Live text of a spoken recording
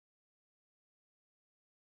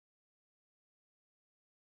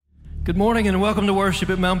Good morning and welcome to worship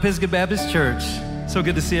at Mount Pisgah Baptist Church. So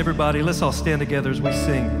good to see everybody. Let's all stand together as we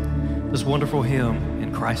sing this wonderful hymn,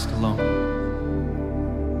 In Christ Alone.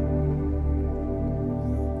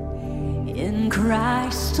 In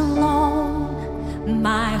Christ alone,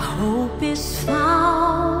 my hope is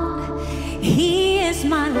found. He is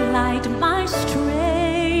my light, my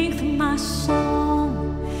strength, my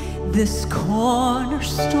song. This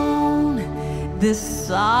cornerstone, this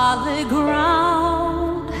solid ground,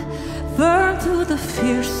 firm through the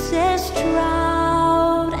fiercest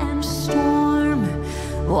drought and storm.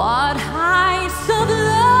 What heights of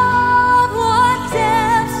love, what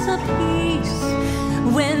depths of peace,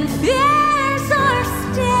 when fears are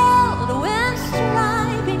stilled, when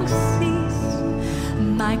striving cease.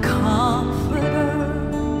 My comforter,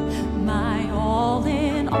 my all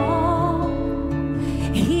in all,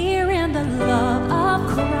 here in the love of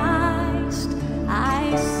Christ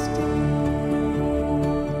I stand.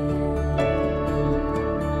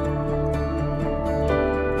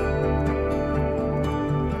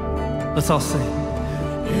 Let's all sing.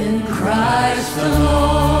 In Christ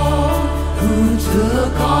alone, who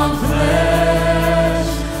took on flesh,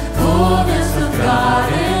 fullness of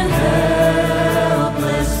God in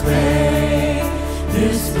helpless babe,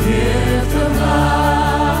 this gift of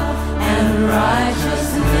love and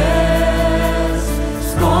righteousness,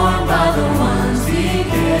 scorned by the ones he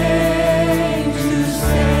came to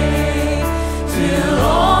save, till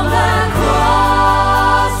on that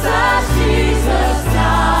cross as Jesus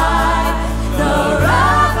died, the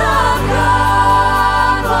wrath of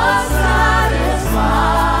God was satisfied.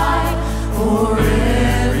 For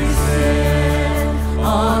every sin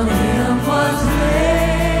on him was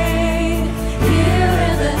laid. Here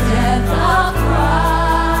in the death of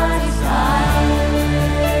Christ I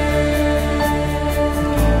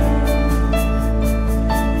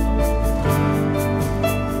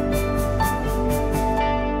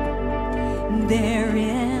live. There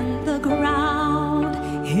in the ground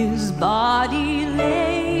his body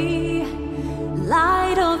lay,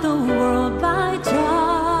 light of the world by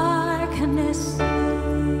darkness seen.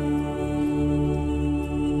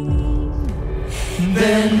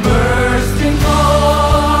 Then bursting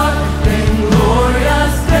forth in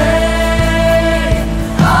glorious day,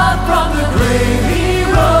 up from the grave he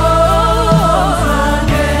rose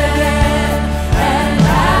again, and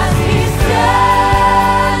as he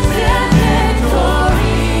stands in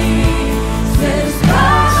victory, since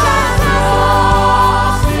Christ has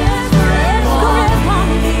lost his grip on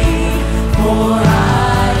me, for I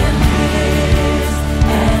am his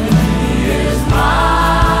and he is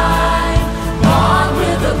mine, bought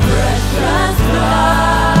with the precious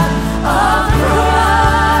blood of Christ.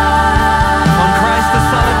 On Christ the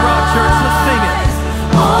solid rock, church, let's sing it.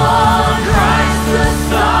 On Christ the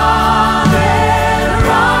solid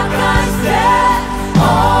rock I stand,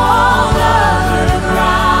 all other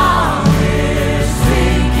ground is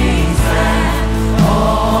sinking sand.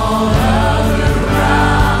 All other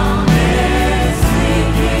ground is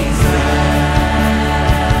sinking sand.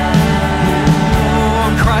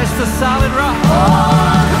 On Christ the solid rock.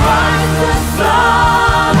 On Christ the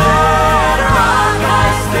solid rock I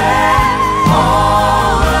stand,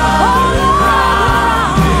 all other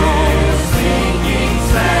ground is sinking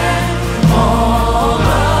sand. All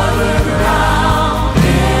other ground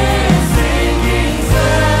is sinking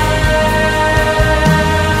sand.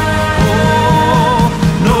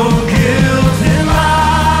 No guilt in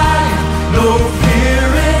life, no fear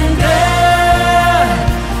in death.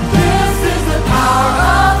 This is the power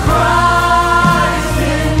of Christ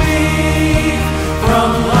in me. From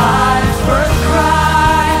life's first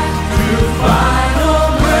cry to final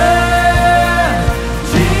breath,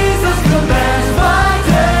 Jesus commands my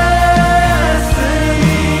destiny.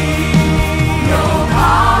 No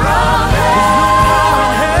power of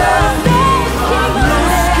hell, no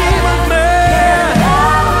scheme of man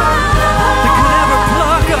that could ever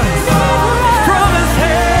pluck us from his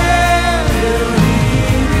hand. Till he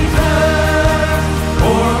returns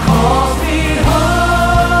or calls me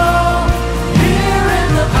home, here in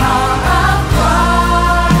the power of Christ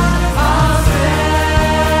I'll stand.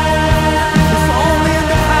 It's only in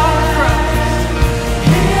the power of Christ.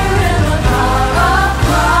 Here in the power of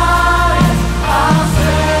Christ I'll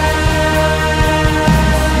stand.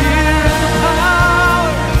 Here is the power.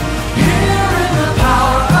 Here in the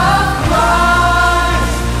power of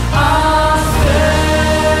Christ I'll stand.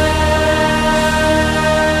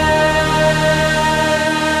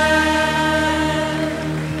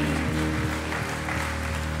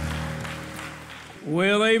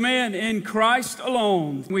 Well, amen. In Christ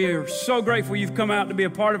alone. We are so grateful you've come out to be a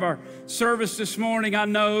part of our service this morning. I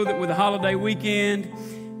know that with the holiday weekend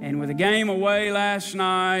And with the game away last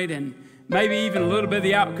night, and maybe even a little bit of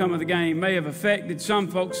the outcome of the game may have affected some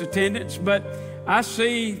folks' attendance, but I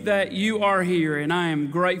see that you are here, and I am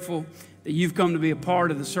grateful that you've come to be a part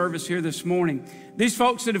of the service here this morning. These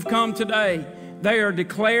folks that have come today, they are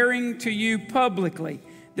declaring to you publicly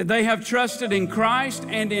that they have trusted in Christ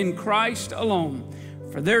and in Christ alone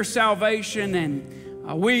for their salvation,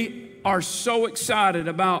 and we are so excited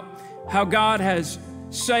about how God has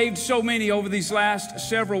saved so many over these last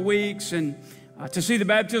several weeks, and to see the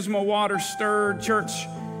baptismal water stirred. Church,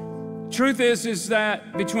 truth is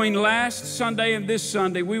that between last Sunday and this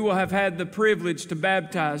Sunday, we will have had the privilege to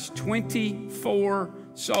baptize 24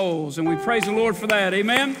 souls, and we praise the Lord for that.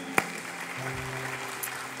 Amen.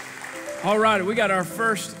 All right, we got our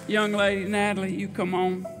first young lady. Natalie, you come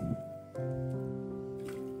on.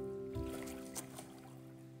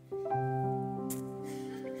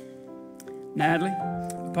 Natalie,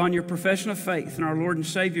 upon your profession of faith in our Lord and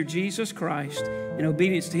Savior Jesus Christ, in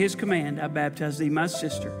obedience to His command, I baptize thee, my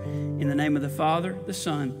sister, in the name of the Father, the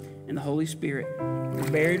Son, and the Holy Spirit.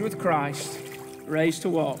 You're buried with Christ, raised to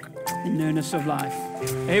walk in newness of life.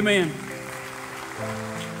 Amen.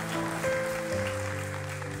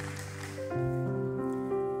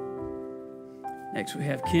 Next we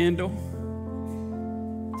have Kendall.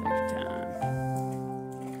 Take your time.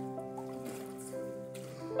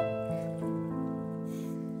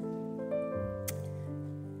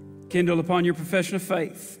 Kendall, upon your profession of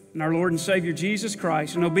faith in our Lord and Savior Jesus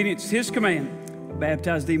Christ, in obedience to His command, I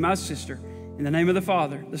baptize thee, my sister, in the name of the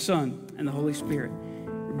Father, the Son, and the Holy Spirit.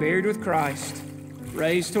 You're buried with Christ,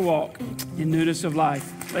 raised to walk in newness of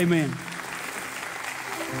life. Amen.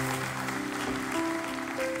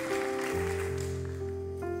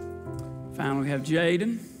 Finally, we have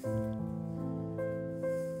Jaden.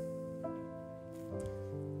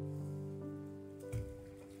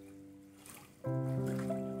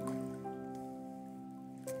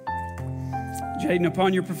 Jaden,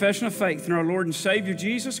 upon your profession of faith in our Lord and Savior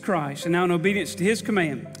Jesus Christ, and now in obedience to His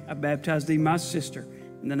command, I baptize thee, my sister,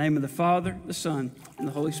 in the name of the Father, the Son, and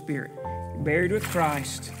the Holy Spirit. You're buried with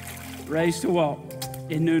Christ, raised to walk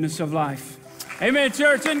in newness of life. Amen,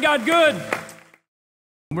 church. Isn't God good?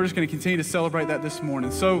 We're just going to continue to celebrate that this morning.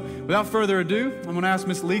 So without further ado, I'm going to ask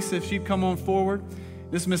Miss Lisa if she'd come on forward.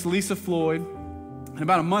 This is Miss Lisa Floyd. And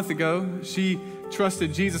about a month ago, she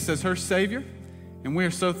trusted Jesus as her Savior, and we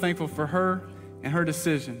are so thankful for her and her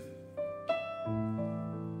decision.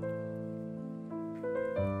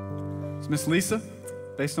 So Miss Lisa,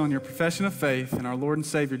 based on your profession of faith in our Lord and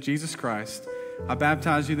Savior Jesus Christ, I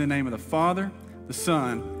baptize you in the name of the Father, the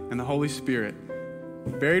Son, and the Holy Spirit.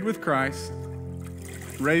 Buried with Christ,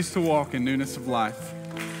 raised to walk in newness of life.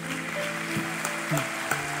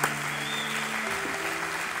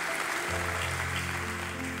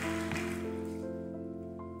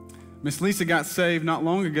 Miss Lisa got saved not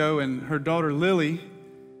long ago, and her daughter Lily,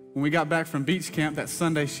 when we got back from beach camp that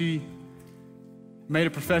Sunday, she made a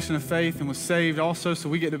profession of faith and was saved also, so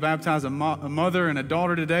we get to baptize a mother and a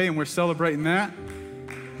daughter today, and we're celebrating that.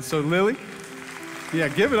 And so Lily, yeah,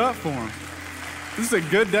 give it up for them. This is a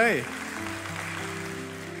good day.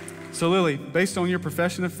 So Lily, based on your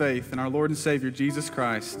profession of faith in our Lord and Savior Jesus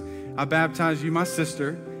Christ, I baptize you, my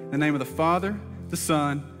sister, in the name of the Father, the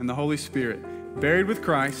Son, and the Holy Spirit, buried with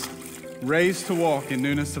Christ, raised to walk in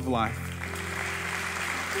newness of life.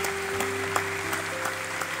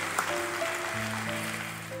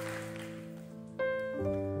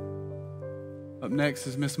 Up next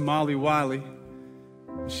is Miss Molly Wiley.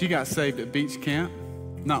 She got saved at beach camp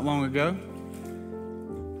not long ago.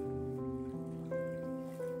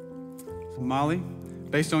 So Molly,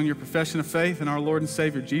 based on your profession of faith in our Lord and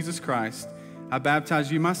Savior Jesus Christ, I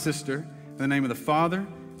baptize you, my sister, in the name of the Father,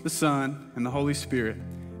 the Son, and the Holy Spirit,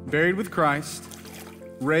 buried with Christ,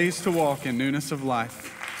 raised to walk in newness of life.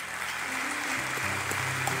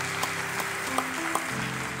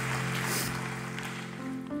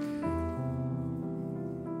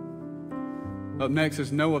 Up next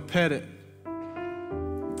is Noah Pettit.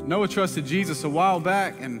 Noah trusted Jesus a while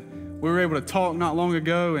back, and we were able to talk not long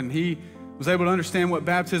ago, and he was able to understand what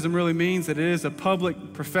baptism really means, that it is a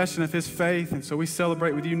public profession of his faith, and so we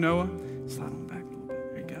celebrate with you, Noah. Slide on back a little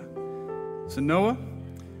bit. There you go. So Noah,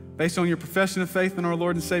 based on your profession of faith in our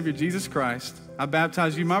Lord and Savior Jesus Christ, I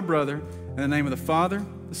baptize you, my brother, in the name of the Father,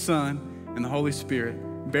 the Son, and the Holy Spirit,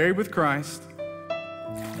 buried with Christ,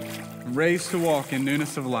 raised to walk in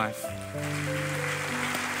newness of life.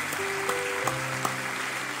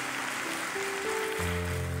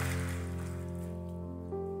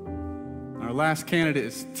 Our last candidate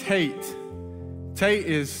is Tate. Tate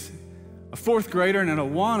is a fourth grader, and at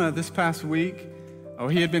Awana this past week,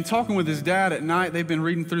 he had been talking with his dad at night. They've been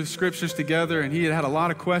reading through the scriptures together, and he had had a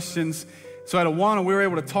lot of questions. So at Awana, we were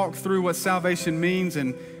able to talk through what salvation means.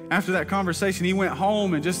 And after that conversation, he went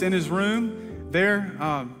home, and just in his room there,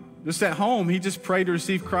 just at home, he just prayed to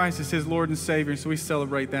receive Christ as his Lord and Savior. And so we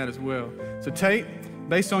celebrate that as well. So Tate,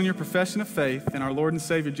 based on your profession of faith in our Lord and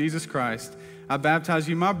Savior Jesus Christ, I baptize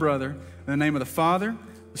you, my brother, in the name of the Father,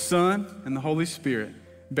 the Son, and the Holy Spirit,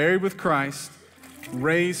 buried with Christ,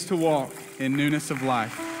 raised to walk in newness of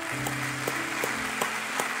life.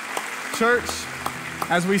 Church,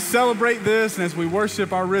 as we celebrate this and as we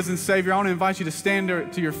worship our risen Savior, I want to invite you to stand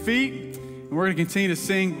to your feet, and we're going to continue to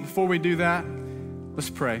sing. Before we do that, let's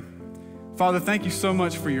pray. Father, thank you so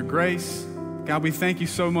much for your grace. God, we thank you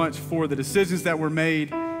so much for the decisions that were made,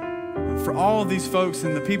 for all of these folks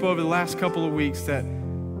and the people over the last couple of weeks that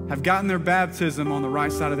have gotten their baptism on the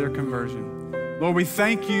right side of their conversion. Lord, we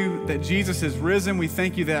thank you that Jesus is risen. We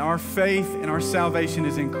thank you that our faith and our salvation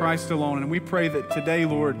is in Christ alone. And we pray that today,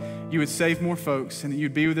 Lord, you would save more folks and that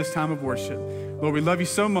you'd be with this time of worship. Lord, we love you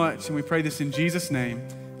so much, and we pray this in Jesus' name.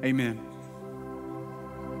 Amen.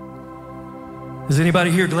 Is anybody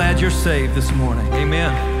here glad you're saved this morning?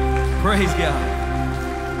 Amen. Praise God.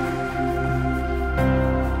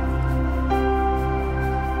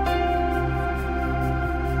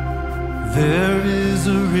 There is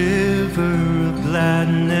a river of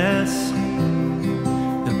gladness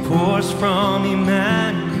that pours from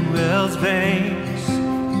Emmanuel's veins.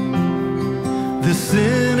 The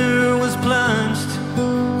sinner was plunged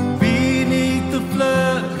beneath the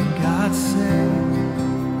flood, God saved.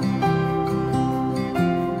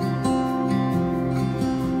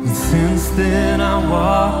 And since then I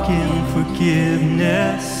walk in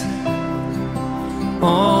forgiveness.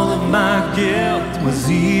 All of my guilt was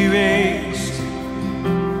erased.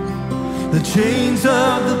 The chains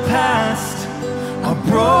of the past are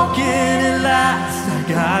broken at last. I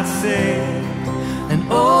got saved, and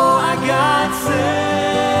oh, I got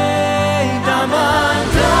saved. I'm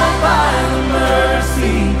undone by the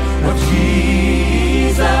mercy of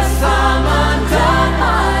Jesus. I'm undone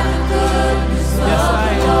by the goodness of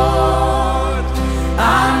the Lord.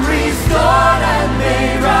 I'm restored and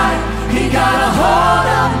made right. He got a hold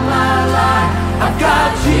of my life. I've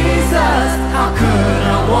got Jesus. How could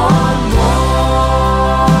I want more?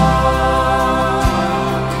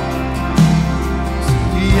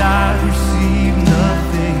 See, I received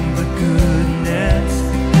nothing but goodness.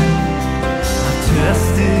 I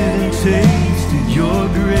tested and tasted your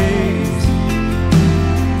grace.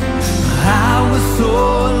 I was so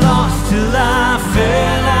lost till I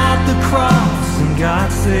fell at the cross and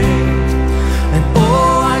got saved. And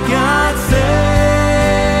oh, I got saved.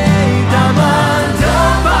 I'm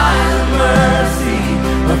undone by the mercy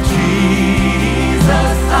of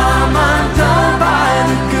Jesus. I'm undone by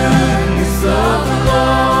the goodness of the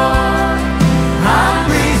Lord. I'm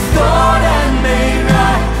restored and made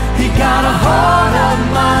right. He got a hold of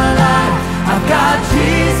my life. I've got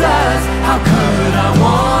Jesus. How could I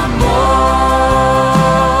want more?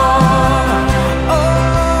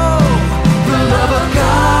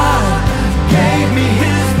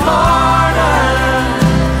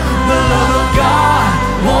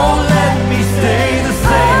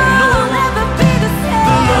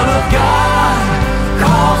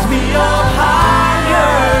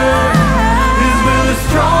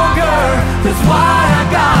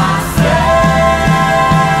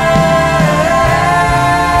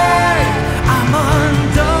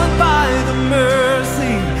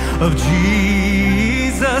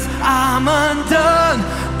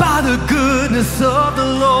 Of the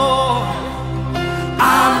Lord,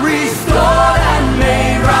 I'm restored and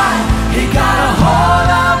made right. He got a hold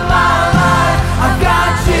of my life. I've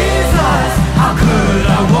got Jesus. How could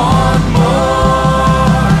I want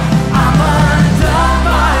more? I'm undone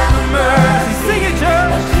by the mercy. Sing it,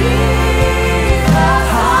 church. Jesus.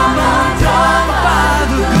 I'm undone by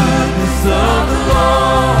the goodness of the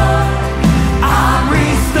Lord. I'm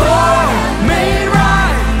restored, made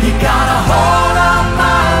right. He got a hold of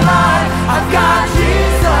my life. I've got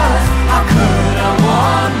Jesus, how could I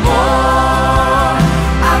want more?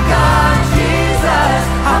 I've got Jesus,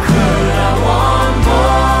 how could I want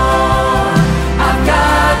more? I've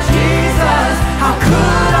got Jesus, how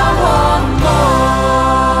could I want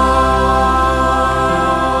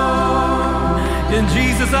more? In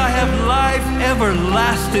Jesus I have life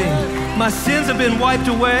everlasting. My sins have been wiped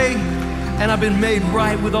away, and I've been made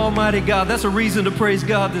right with Almighty God. That's a reason to praise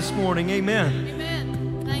God this morning. Amen.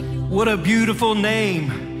 What a beautiful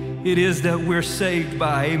name it is that we're saved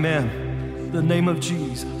by. Amen. The name of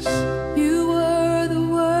Jesus. You were the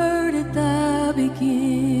Word at the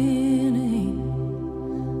beginning,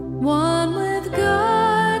 one with God.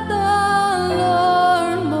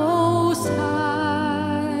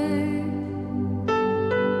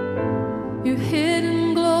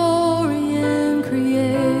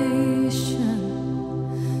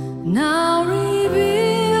 Now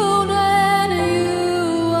revealed and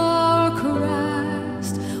you are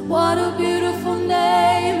Christ. What a beautiful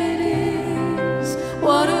name it is.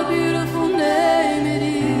 What a beautiful name it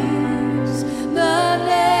is. The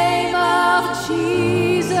name of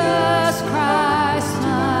Jesus Christ,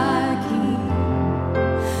 my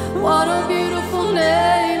King. What a beautiful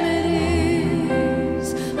name it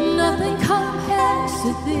is. Nothing compares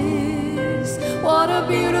to this. What a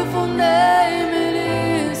beautiful name it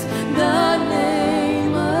is. The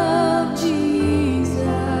name of Jesus.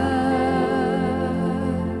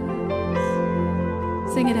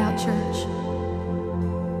 Sing it out, church.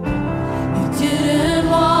 You didn't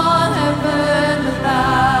want heaven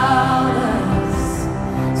without us,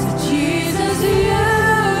 so Jesus, you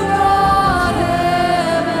brought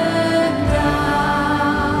heaven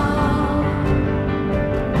down.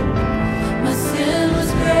 My sin was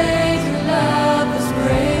great, your love was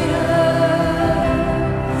greater.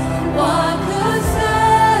 What could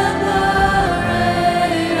separate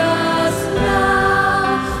us now?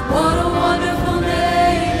 What a wonderful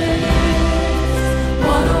name it is.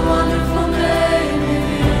 What a wonderful name it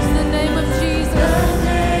is. The name of Jesus. The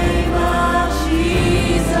name of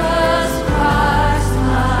Jesus Christ,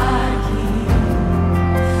 my King.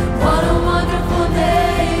 What a wonderful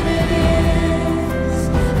name it is.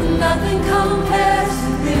 Nothing compares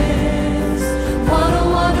to this. What a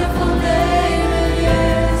wonderful name it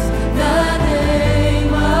is. The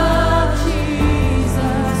name of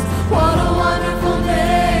Jesus. What a wonderful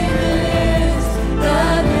name it is. The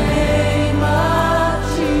name of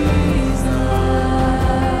Jesus.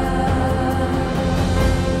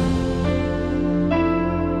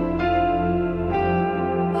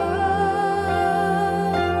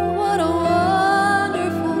 What a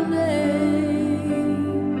wonderful name,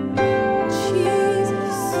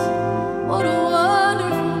 Jesus. What a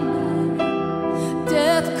wonderful name.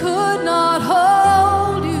 Death could not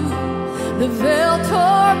hold you. The veil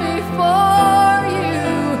tore before you.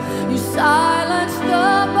 You silenced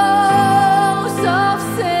the boast of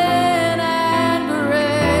sin and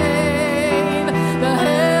grave. The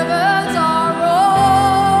heavens are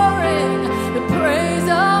roaring the praise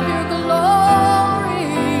of your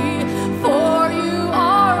glory. For you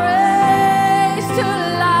are raised to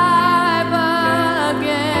life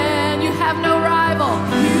again. You have no rival.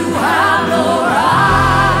 You have no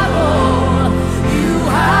rival. You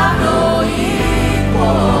have no equal.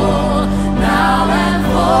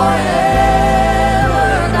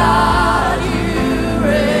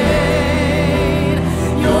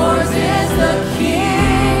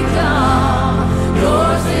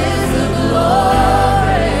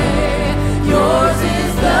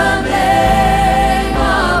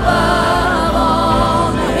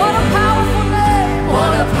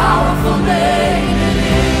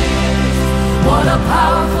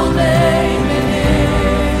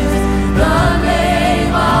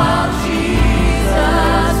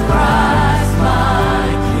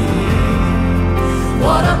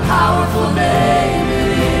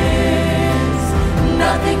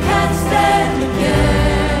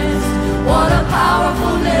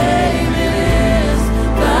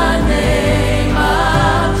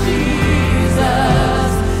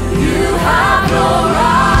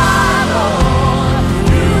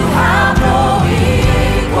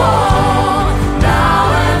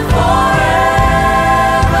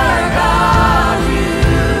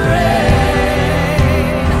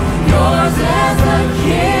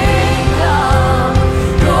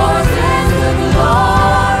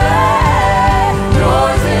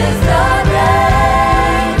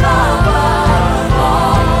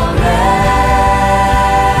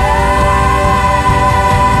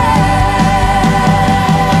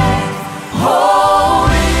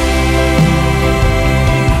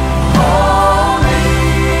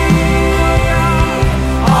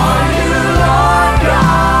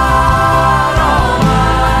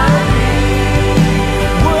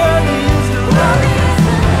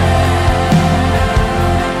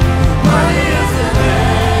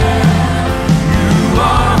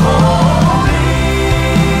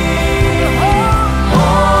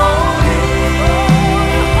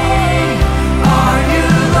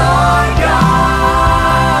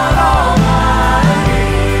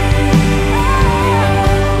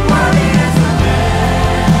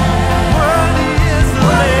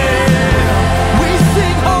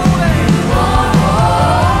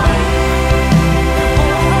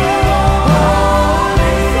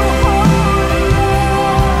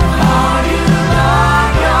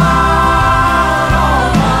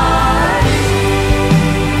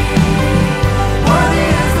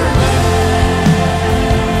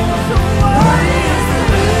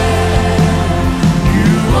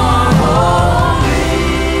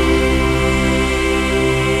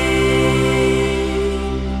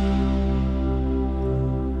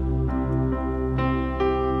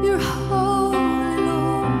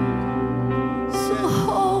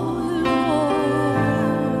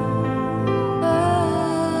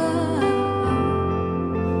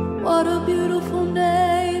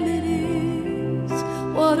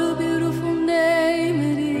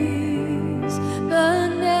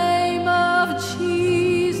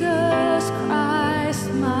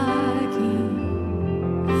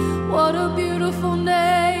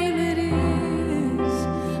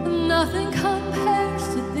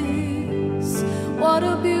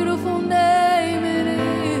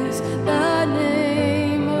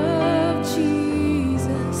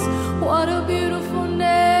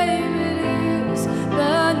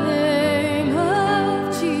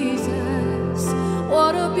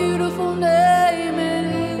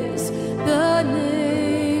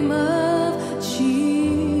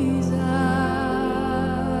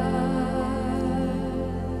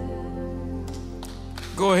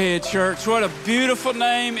 Amen, church. What a beautiful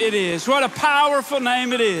name it is. What a powerful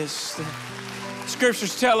name it is. The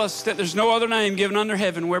scriptures tell us that there's no other name given under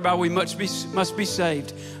heaven whereby we must be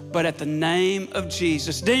saved, but at the name of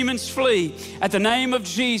Jesus. Demons flee. At the name of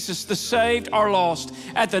Jesus, the saved are lost.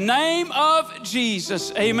 At the name of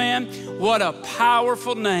Jesus, amen. What a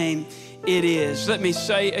powerful name it is. Let me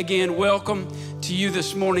say again, welcome to you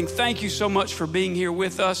this morning. Thank you so much for being here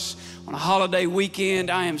with us on a holiday weekend.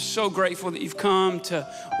 I am so grateful that you've come to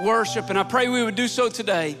worship, and I pray we would do so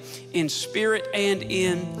today in spirit and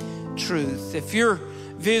in truth. If you're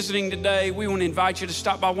visiting today, we want to invite you to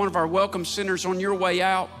stop by one of our welcome centers on your way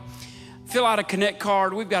out. Fill out a Connect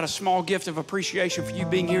card. We've got a small gift of appreciation for you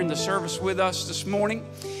being here in the service with us this morning.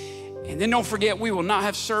 And then don't forget, we will not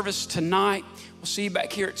have service tonight. We'll see you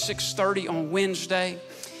back here at 6:30 on Wednesday.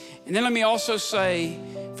 And then let me also say,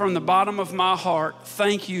 from the bottom of my heart,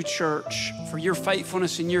 thank you, church, for your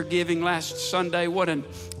faithfulness and your giving last Sunday. What an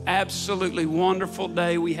absolutely wonderful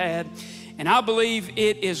day we had. And I believe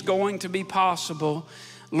it is going to be possible,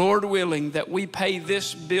 Lord willing, that we pay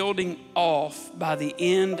this building off by the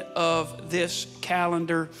end of this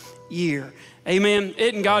calendar year. Amen.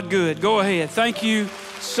 Isn't God good? Go ahead. Thank you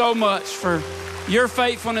so much for your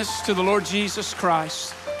faithfulness to the Lord Jesus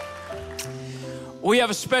Christ. We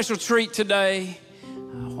have a special treat today.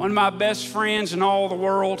 One of my best friends in all the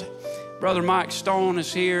world, Brother Mike Stone,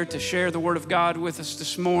 is here to share the Word of God with us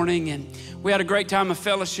this morning. And we had a great time of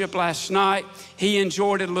fellowship last night. He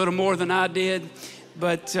enjoyed it a little more than I did,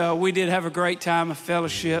 but we did have a great time of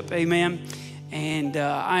fellowship. Amen. And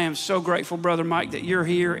I am so grateful, Brother Mike, that you're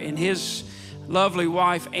here, and his lovely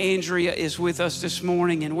wife, Andrea, is with us this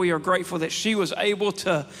morning, and we are grateful that she was able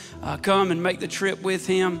to come and make the trip with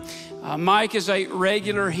him. Mike is a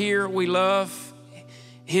regular here. We love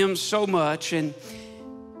him so much, and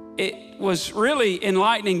it was really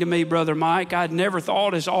enlightening to me, Brother Mike. I'd never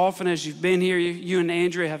thought as often as you've been here, you and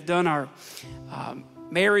Andrea have done our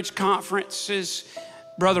marriage conferences.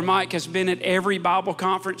 Brother Mike has been at every Bible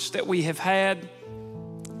conference that we have had.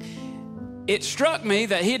 It struck me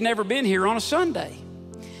that he had never been here on a Sunday.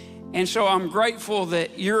 And so I'm grateful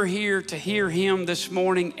that you're here to hear him this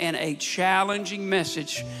morning and a challenging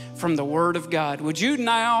message from the Word of God. Would you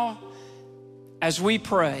now, as we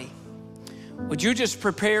pray, would you just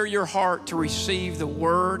prepare your heart to receive the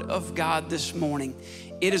Word of God this morning?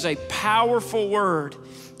 It is a powerful word,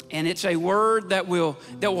 and it's a word that will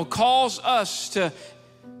cause us to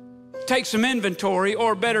take some inventory,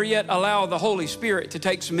 or better yet, allow the Holy Spirit to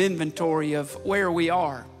take some inventory of where we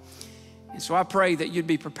are. And so I pray that you'd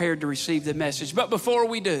be prepared to receive the message. But before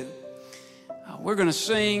we do, we're going to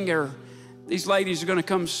sing, or these ladies are going to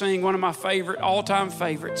come sing one of my all-time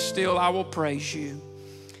favorites, Still I Will Praise You.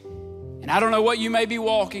 And I don't know what you may be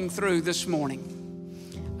walking through this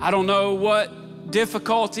morning. I don't know what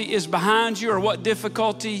difficulty is behind you or what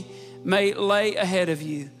difficulty may lay ahead of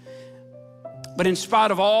you. But in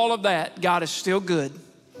spite of all of that, God is still good.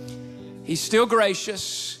 He's still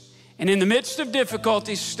gracious. And in the midst of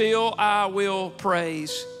difficulty, still I will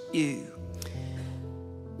praise you.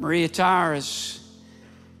 Maria Tyre is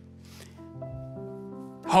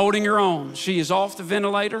holding her own. She is off the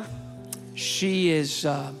ventilator. She is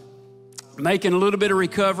making a little bit of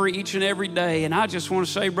recovery each and every day. And I just want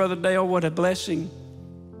to say, Brother Dale, what a blessing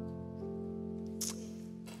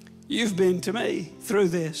you've been to me through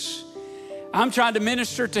this. I'm trying to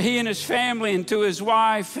minister to he and his family and to his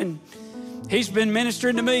wife, and he's been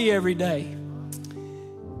ministering to me every day.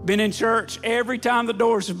 Been in church every time the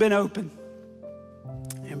doors have been open.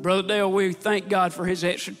 And Brother Dale, we thank God for his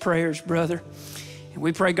answered prayers, brother. And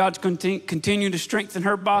we pray God to continue to strengthen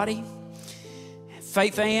her body.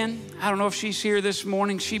 Faith Ann, I don't know if she's here this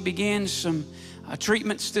morning. She began some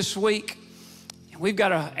treatments this week. And we've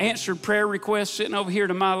got an answered prayer request sitting over here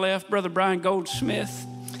to my left, Brother Brian Goldsmith.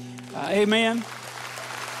 Amen.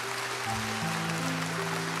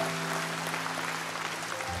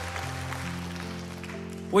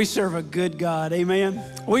 We serve a good God, amen.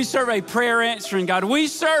 We serve a prayer answering God. We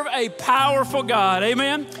serve a powerful God,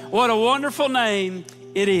 amen. What a wonderful name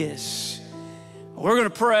it is. We're going to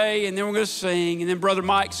pray, and then we're going to sing, and then Brother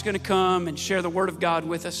Mike's going to come and share the Word of God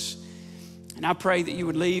with us. And I pray that you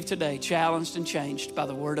would leave today challenged and changed by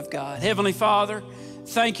the Word of God. Heavenly Father,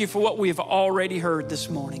 thank you for what we have already heard this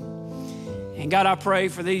morning. And God, I pray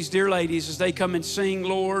for these dear ladies as they come and sing,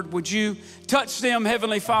 Lord, would you touch them,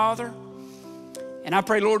 Heavenly Father? And I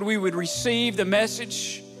pray, Lord, we would receive the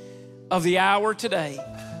message of the hour today.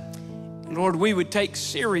 And Lord, we would take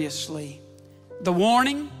seriously the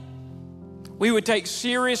warning. We would take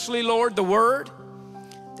seriously, Lord, the word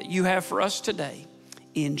that you have for us today.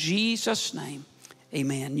 In Jesus' name,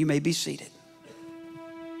 amen. You may be seated.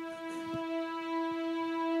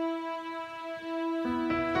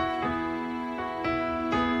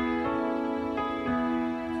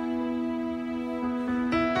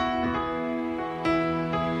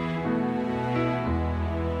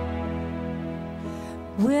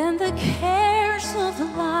 the cares of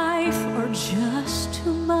life are just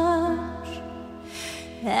too much,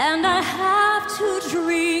 and I have to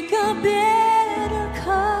drink a bitter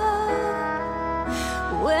cup.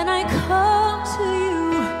 When I come to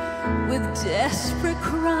you with desperate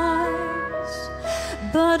cries,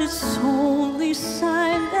 but it's only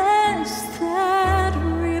silence that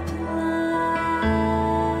replies.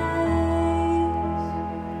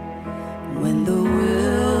 When the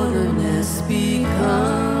wilderness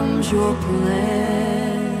becomes your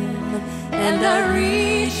plan, and I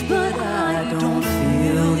reach but I don't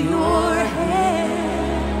feel your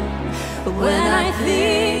hand, when I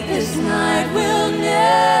think this night will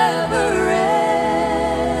never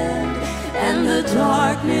end, and the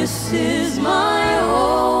darkness is my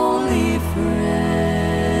only friend,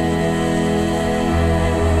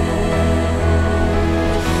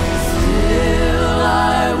 still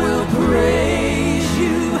I will praise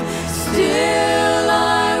you, still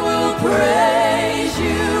I will praise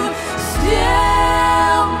you,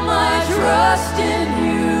 still my trust in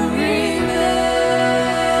you remains,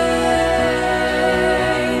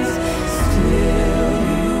 still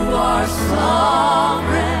you are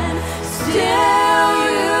sovereign, still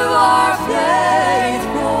you are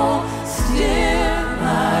faithful, still I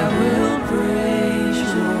will praise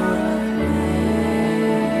your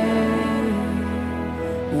name.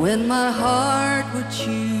 When my heart would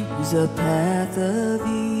choose a path of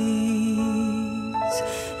ease,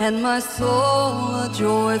 and my soul a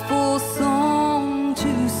joyful song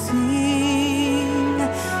to sing,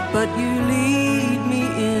 but you lead me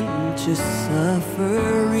into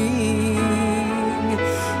suffering,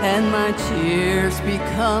 and my tears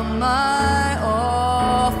become my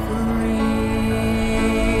offering.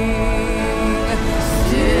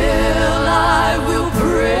 Still I will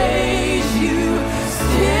praise you,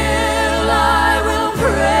 still I will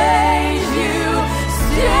praise you,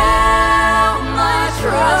 still my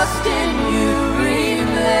trust in you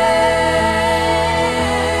remains,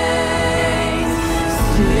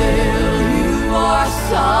 still you are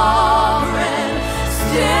sovereign,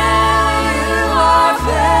 still you are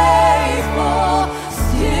faithful,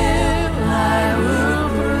 still I will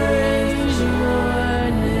praise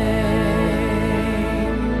your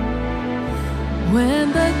name. When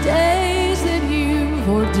the days that you've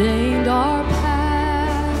ordained are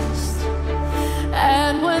past,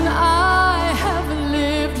 and when I have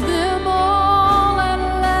lived them all at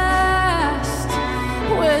last,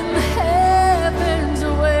 when heaven's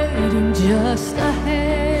waiting just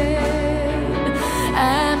ahead,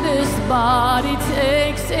 and this body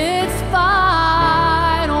takes its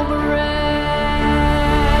final breath,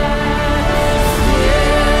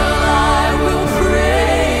 still I will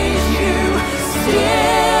praise you,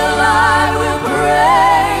 still I will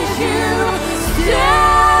praise you,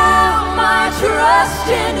 still my trust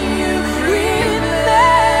in you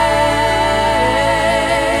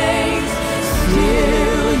remains,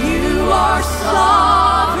 still you are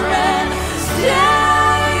sovereign,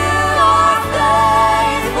 still you are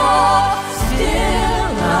faithful, still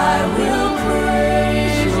I will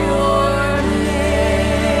praise your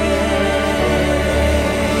name,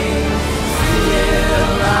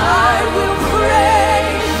 still I will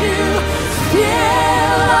praise you,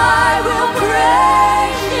 still I will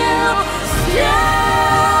praise you,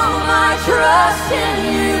 still my trust in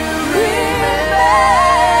you remains,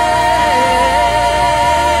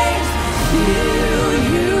 still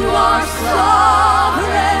you are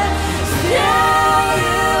sovereign, still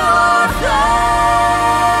you are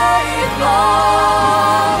faithful,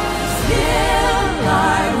 still I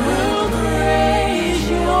will praise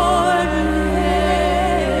your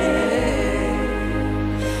name,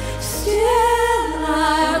 still I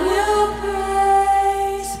will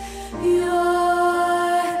praise your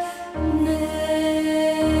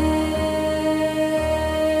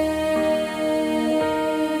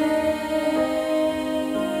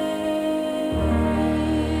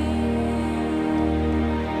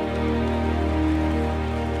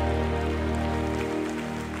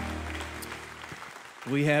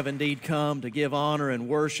We have indeed come to give honor and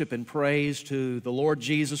worship and praise to the Lord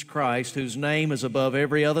Jesus Christ, whose name is above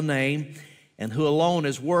every other name, and who alone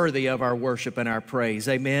is worthy of our worship and our praise.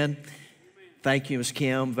 Amen. Thank you, Ms.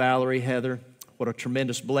 Kim, Valerie, Heather. What a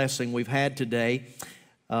tremendous blessing we've had today.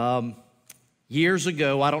 Years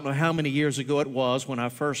ago, I don't know how many years ago it was, when I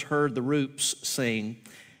first heard the Roops sing,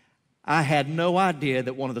 I had no idea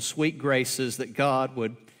that one of the sweet graces that God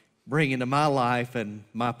would bring into my life and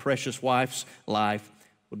my precious wife's life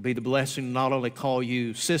would be the blessing to not only call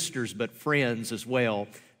you sisters, but friends as well.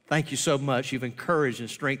 Thank you so much. You've encouraged and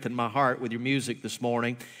strengthened my heart with your music this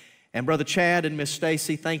morning. And Brother Chad and Miss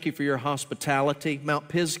Stacy, thank you for your hospitality. Mount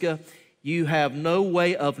Pisgah, you have no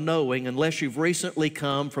way of knowing, unless you've recently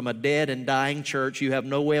come from a dead and dying church, you have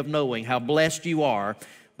no way of knowing how blessed you are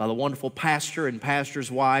by the wonderful pastor and pastor's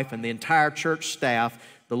wife and the entire church staff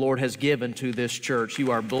the Lord has given to this church.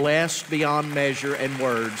 You are blessed beyond measure and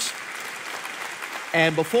words.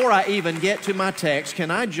 And before I even get to my text, can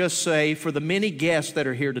I just say, for the many guests that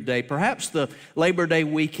are here today, perhaps the Labor Day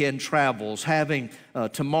weekend travels, having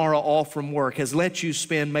tomorrow off from work, has let you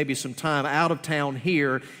spend maybe some time out of town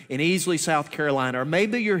here in Easley, South Carolina. Or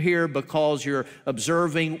maybe you're here because you're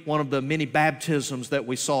observing one of the many baptisms that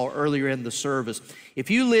we saw earlier in the service. If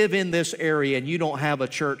you live in this area and you don't have a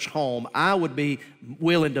church home, I would be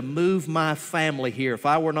willing to move my family here. If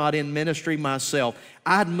I were not in ministry myself,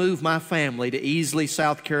 I'd move my family to Easley,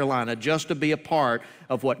 South Carolina, just to be a part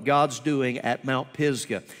of what God's doing at Mount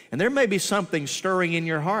Pisgah. And there may be something stirring in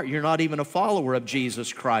your heart. You're not even a follower of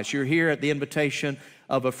Jesus Christ. You're here at the invitation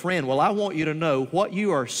of a friend. Well, I want you to know what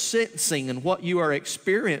you are sensing and what you are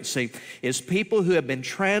experiencing is people who have been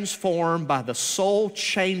transformed by the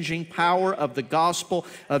soul-changing power of the gospel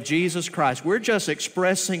of Jesus Christ. We're just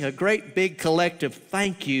expressing a great big collective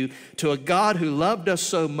thank you to a God who loved us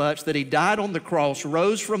so much that He died on the cross,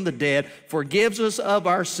 rose from the dead, forgives us of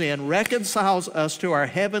our sin, reconciles us to our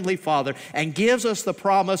Heavenly Father, and gives us the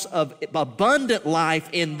promise of abundant life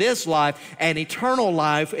in this life and eternal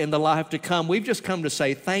life in the life to come. We've just come to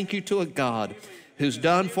say thank you to a God who's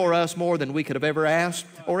done for us more than we could have ever asked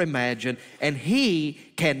or imagined, and He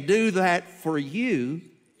can do that for you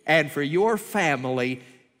and for your family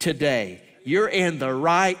today. You're in the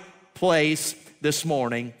right place this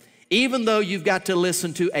morning, even though you've got to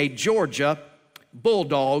listen to a Georgia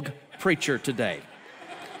Bulldog preacher today.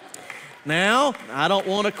 Now, I don't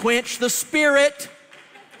want to quench the spirit,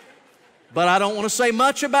 but I don't want to say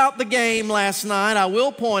much about the game last night. I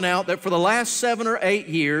will point out that for the last 7 or 8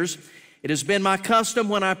 years, it has been my custom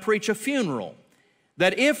when I preach a funeral,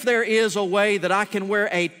 that if there is a way that I can wear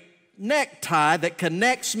a necktie that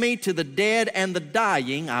connects me to the dead and the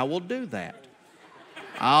dying, I will do that.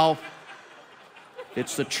 If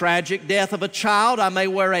it's the tragic death of a child, I may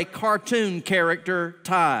wear a cartoon character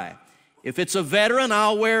tie. If it's a veteran,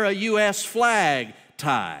 I'll wear a U.S. flag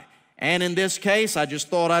tie. And in this case, I just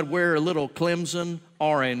thought I'd wear a little Clemson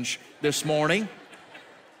orange this morning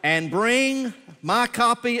and bring my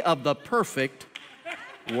copy of the perfect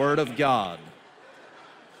Word of God.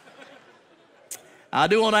 I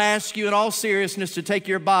do want to ask you in all seriousness to take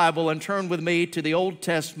your Bible and turn with me to the Old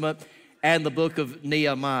Testament and the book of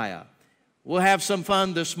Nehemiah. We'll have some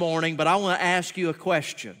fun this morning, but I want to ask you a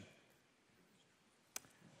question.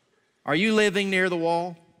 Are you living near the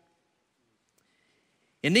wall?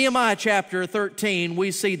 In Nehemiah chapter 13,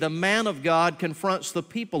 we see the man of God confronts the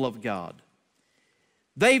people of God.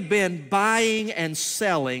 They've been buying and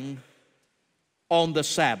selling on the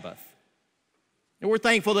Sabbath. And we're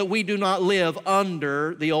thankful that we do not live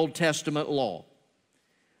under the Old Testament law.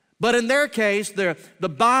 But in their case, the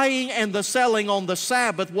buying and the selling on the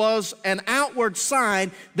Sabbath was an outward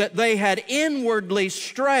sign that they had inwardly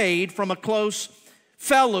strayed from a close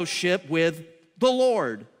fellowship with the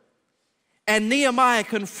Lord. And Nehemiah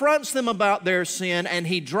confronts them about their sin, and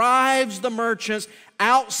he drives the merchants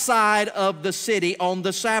outside of the city on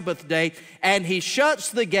the Sabbath day, and he shuts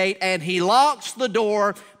the gate and he locks the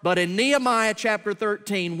door. But in Nehemiah chapter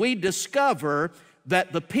 13, we discover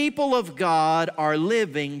that the people of God are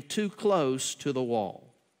living too close to the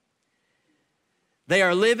wall. They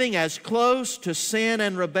are living as close to sin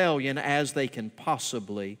and rebellion as they can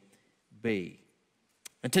possibly be.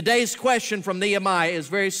 And today's question from Nehemiah is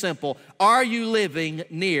very simple. Are you living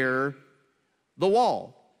near the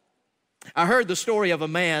wall? I heard the story of a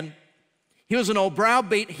man. He was an old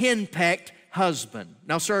browbeat, henpecked husband.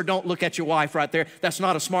 Now, sir, don't look at your wife right there. That's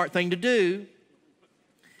not a smart thing to do.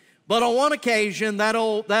 But on one occasion, that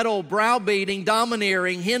old browbeating,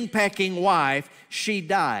 domineering, henpecking wife, she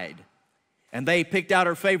died. And they picked out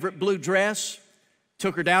her favorite blue dress,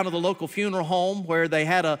 took her down to the local funeral home where they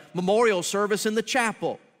had a memorial service in the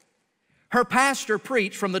chapel. Her pastor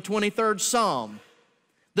preached from the 23rd Psalm.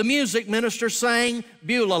 The music minister sang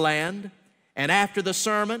Beulah Land. And after the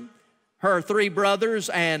sermon, her 3 brothers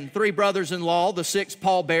and 3 brothers-in-law, the 6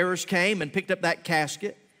 pallbearers, came and picked up that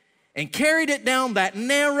casket and carried it down that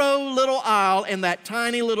narrow little aisle in that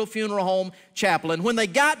tiny little funeral home chapel. And when they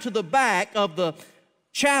got to the back of the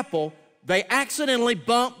chapel, they accidentally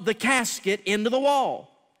bumped the casket into the wall.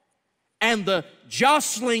 And the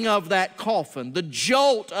jostling of that coffin, the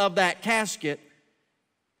jolt of that casket,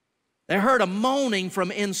 they heard a moaning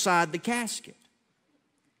from inside the casket.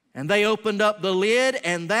 And they opened up the lid,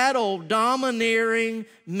 and that old domineering,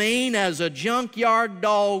 mean as a junkyard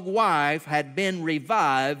dog wife had been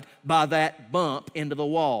revived by that bump into the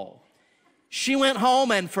wall. She went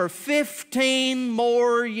home, and for 15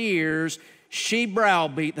 more years, she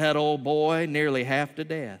browbeat that old boy nearly half to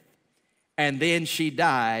death. And then she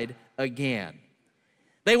died again.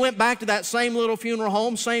 They went back to that same little funeral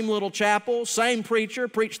home, same little chapel, same preacher,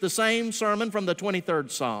 preached the same sermon from the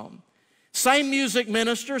 23rd Psalm. Same music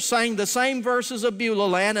minister sang the same verses of Beulah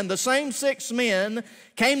Land, and the same 6 men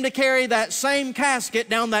came to carry that same casket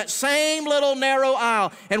down that same little narrow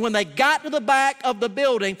aisle. And when they got to the back of the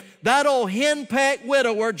building, that old henpecked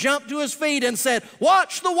widower jumped to his feet and said,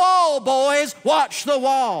 "Watch the wall, boys, watch the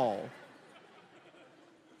wall."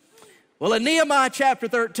 Well, in Nehemiah chapter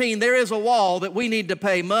 13, there is a wall that we need to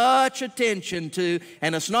pay much attention to,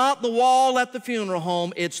 and it's not the wall at the funeral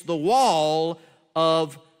home, it's the wall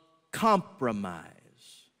of compromise.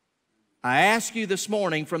 I ask you this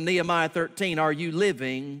morning from Nehemiah 13, are you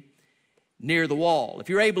living near the wall? If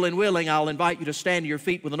you're able and willing, I'll invite you to stand to your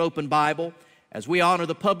feet with an open Bible as we honor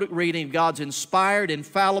the public reading of God's inspired,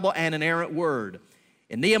 infallible, and inerrant Word.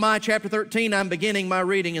 In Nehemiah chapter 13, I'm beginning my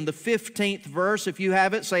reading in the 15th verse. If you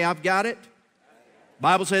have it, say, "I've got it." The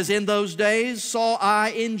Bible says, "In those days saw I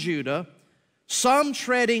in Judah some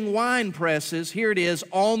treading wine presses," here it is,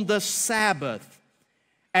 "on the Sabbath,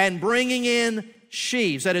 and bringing in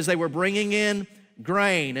sheaves," that is, they were bringing in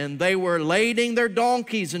grain, "and they were lading their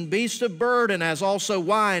donkeys and beasts of burden, as also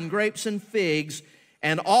wine, grapes, and figs,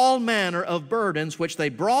 and all manner of burdens, which they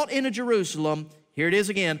brought into Jerusalem," here it is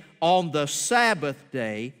again, "on the Sabbath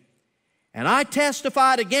day. And I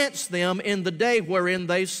testified against them in the day wherein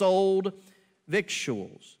they sold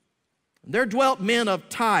victuals. There dwelt men of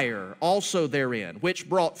Tyre also therein, which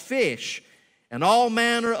brought fish, and all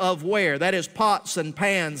manner of ware," that is, pots and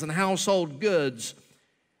pans and household goods,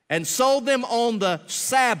 "and sold them on the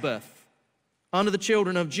Sabbath unto the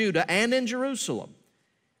children of Judah and in Jerusalem.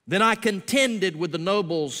 Then I contended with the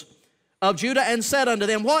nobles of Judah and said unto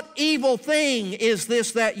them, What evil thing is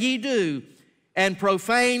this that ye do, and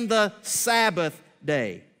profane the Sabbath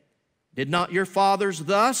day? Did not your fathers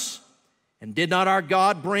thus, and did not our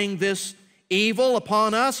God bring this evil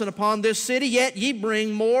upon us and upon this city? Yet ye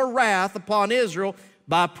bring more wrath upon Israel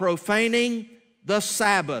by profaning the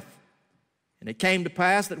Sabbath. And it came to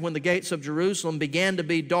pass that when the gates of Jerusalem began to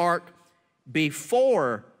be dark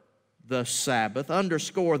before the Sabbath,"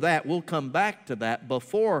 underscore that, we'll come back to that,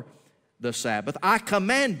 before the Sabbath, "I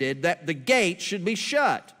commanded that the gates should be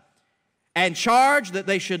shut, and charged that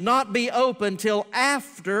they should not be opened till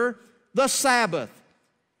after the Sabbath.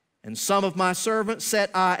 And some of my servants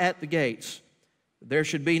set I at the gates, that there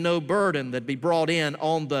should be no burden that be brought in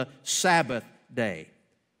on the Sabbath day.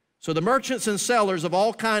 So the merchants and sellers of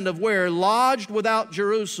all kind of ware lodged without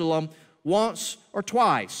Jerusalem once or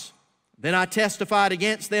twice. Then I testified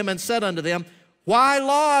against them and said unto them, Why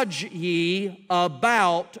lodge ye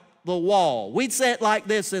about the wall?" We'd say it like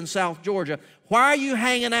this in South Georgia, "Why are you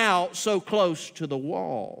hanging out so close to the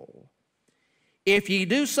wall? If ye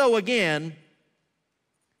do so again,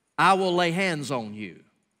 I will lay hands on you."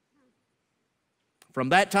 From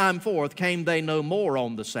that time forth came they no more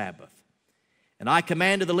on the Sabbath. And I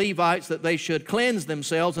commanded the Levites that they should cleanse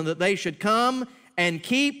themselves, and that they should come and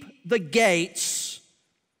keep the gates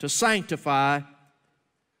to sanctify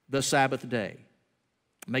the Sabbath day.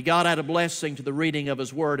 May God add a blessing to the reading of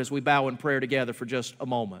His Word as we bow in prayer together for just a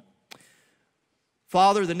moment.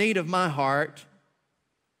 Father, the need of my heart,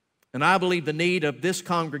 and I believe the need of this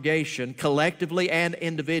congregation collectively and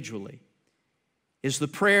individually, is the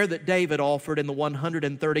prayer that David offered in the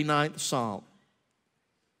 139th Psalm.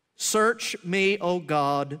 "Search me, O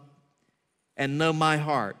God, and know my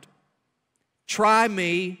heart. Try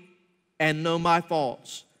me and know my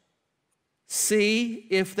thoughts. See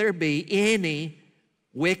if there be any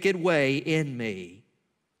wicked way in me,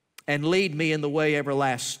 and lead me in the way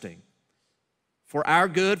everlasting. For our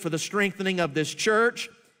good, for the strengthening of this church,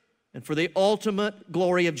 and for the ultimate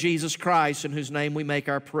glory of Jesus Christ, in whose name we make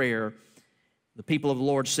our prayer." The people of the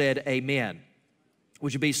Lord said, Amen.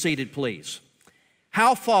 Would you be seated, please?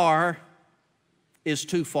 How far is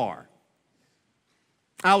too far?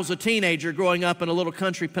 I was a teenager growing up in a little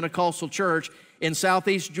country Pentecostal church in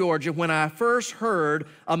southeast Georgia when I first heard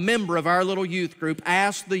a member of our little youth group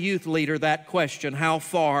ask the youth leader that question, how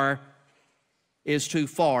far is too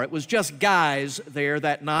far? It was just guys there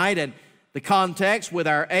that night, and the context with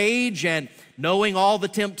our age and knowing all the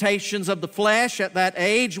temptations of the flesh at that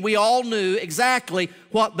age, we all knew exactly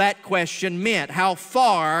what that question meant. How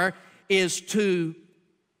far is too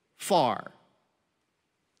far?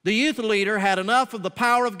 The youth leader had enough of the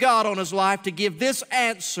power of God on his life to give this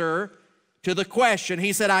answer to the question.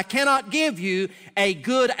 He said, I cannot give you a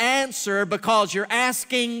good answer because you're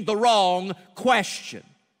asking the wrong question.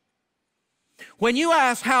 When you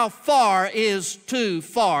ask how far is too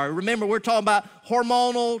far, remember we're talking about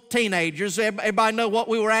hormonal teenagers. Everybody know what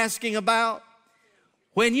we were asking about?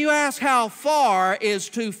 When you ask how far is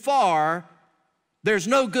too far, there's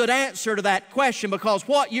no good answer to that question, because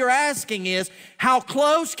what you're asking is, how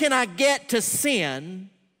close can I get to sin?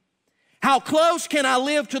 How close can I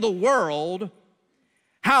live to the world?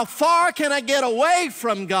 How far can I get away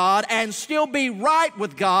from God and still be right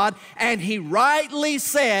with God? And he rightly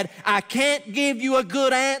said, I can't give you a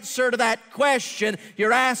good answer to that question.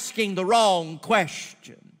 You're asking the wrong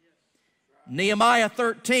question. Nehemiah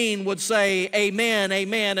 13 would say, amen,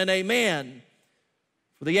 amen, and amen.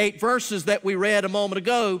 For the 8 verses that we read a moment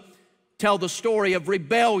ago tell the story of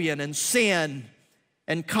rebellion and sin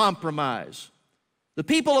and compromise. The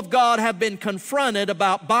people of God have been confronted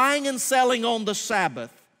about buying and selling on the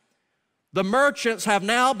Sabbath. The merchants have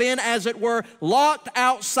now been, as it were, locked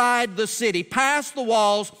outside the city, past the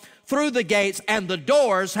walls, through the gates, and the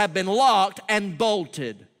doors have been locked and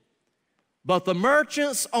bolted. But the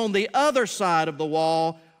merchants on the other side of the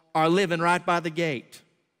wall are living right by the gate.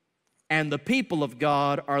 And the people of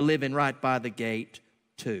God are living right by the gate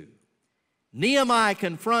too. Nehemiah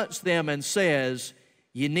confronts them and says,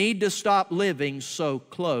 you need to stop living so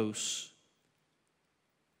close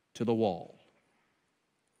to the wall.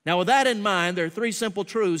 Now, with that in mind, there are 3 simple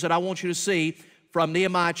truths that I want you to see from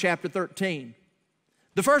Nehemiah chapter 13.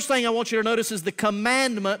 The first thing I want you to notice is the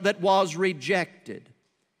commandment that was rejected.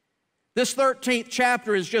 This 13th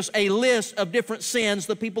chapter is just a list of different sins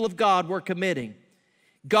the people of God were committing.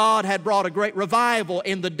 God had brought a great revival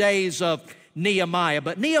in the days of Nehemiah,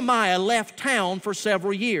 but Nehemiah left town for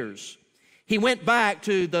several years. He went back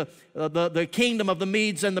to the kingdom of the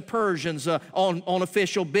Medes and the Persians on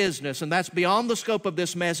official business, and that's beyond the scope of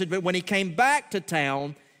this message. But when he came back to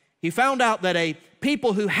town, he found out that a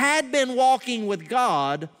people who had been walking with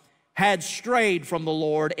God had strayed from the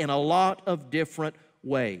Lord in a lot of different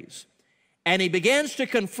ways. And he begins to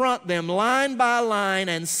confront them line by line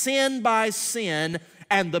and sin by sin,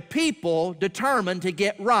 and the people determined to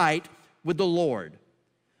get right with the Lord.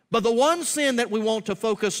 But the one sin that we want to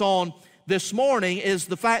focus on this morning is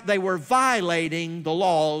the fact they were violating the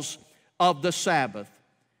laws of the Sabbath.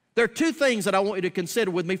 There are 2 things that I want you to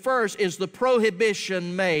consider with me. First is the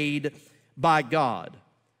prohibition made by God.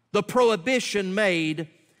 The prohibition made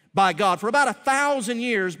by God. For about 1,000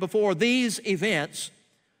 years before these events,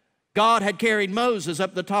 God had carried Moses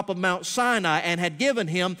up the top of Mount Sinai and had given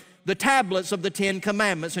him the tablets of the 10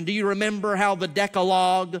 Commandments. And do you remember how the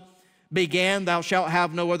Decalogue began? Thou shalt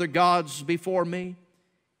have no other gods before me.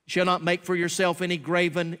 You shall not make for yourself any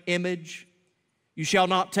graven image. You shall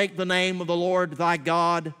not take the name of the Lord thy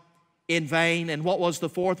God in vain. And what was the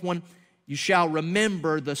 4th one? You shall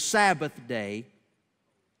remember the Sabbath day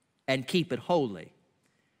and keep it holy.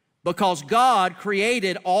 Because God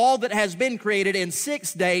created all that has been created in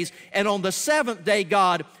 6 days, and on the 7th day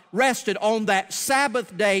God rested. On that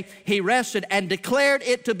Sabbath day he rested and declared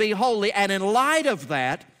it to be holy. And in light of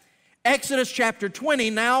that, Exodus chapter 20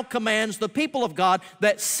 now commands the people of God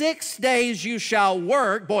that 6 days you shall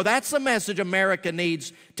work. Boy, that's a message America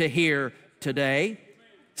needs to hear today.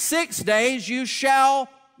 6 days you shall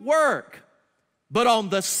work, but on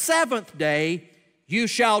the 7th day you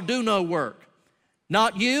shall do no work.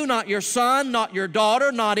 Not you, not your son, not your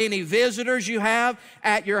daughter, not any visitors you have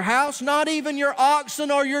at your house, not even your oxen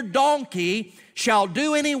or your donkey shall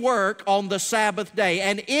do any work on the Sabbath day.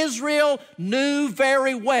 And Israel knew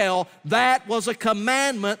very well that was a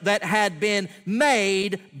commandment that had been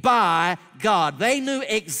made by God. They knew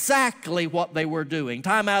exactly what they were doing.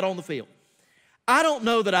 Time out on the field. I don't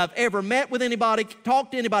know that I've ever met with anybody,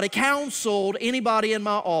 talked to anybody, counseled anybody in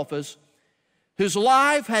my office whose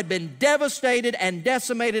life had been devastated and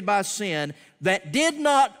decimated by sin that did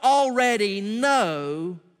not already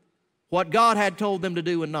know what God had told them to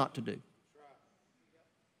do and not to do.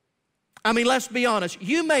 I mean, let's be honest.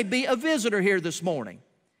 You may be a visitor here this morning,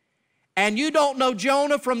 and you don't know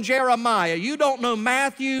Jonah from Jeremiah. You don't know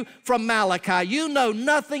Matthew from Malachi. You know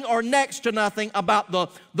nothing or next to nothing about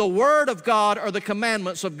the Word of God or the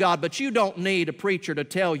commandments of God, but you don't need a preacher to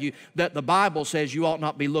tell you that the Bible says you ought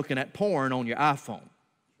not be looking at porn on your iPhone.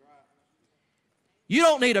 You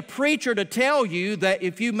don't need a preacher to tell you that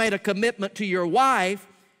if you made a commitment to your wife,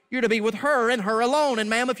 you're to be with her and her alone. And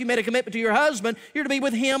ma'am, if you made a commitment to your husband, you're to be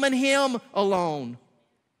with him and him alone.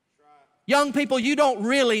 Young people, you don't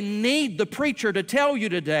really need the preacher to tell you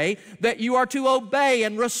today that you are to obey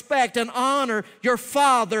and respect and honor your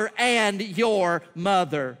father and your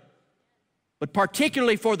mother. But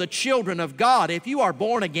particularly for the children of God, if you are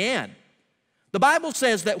born again, the Bible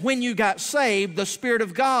says that when you got saved, the Spirit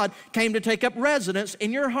of God came to take up residence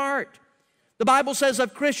in your heart. The Bible says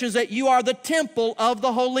of Christians that you are the temple of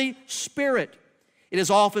the Holy Spirit. It is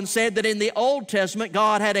often said that in the Old Testament,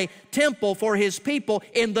 God had a temple for His people.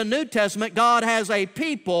 In the New Testament, God has a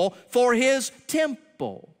people for His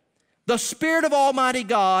temple. The Spirit of Almighty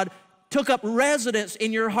God took up residence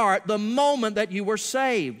in your heart the moment that you were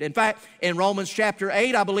saved. In fact, in Romans chapter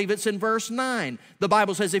 8, I believe it's in verse 9, the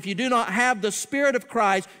Bible says, if you do not have the Spirit of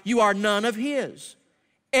Christ, you are none of His.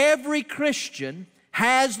 Every Christian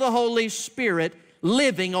has the Holy Spirit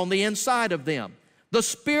living on the inside of them. The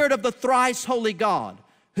Spirit of the thrice holy God,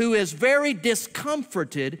 who is very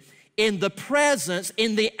discomforted in the presence,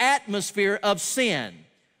 in the atmosphere of sin.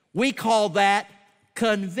 We call that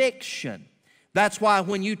conviction. That's why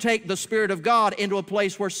when you take the Spirit of God into a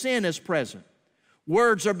place where sin is present,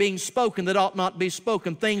 words are being spoken that ought not be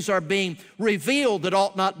spoken. Things are being revealed that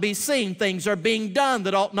ought not be seen. Things are being done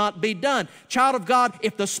that ought not be done. Child of God,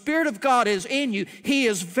 if the Spirit of God is in you, He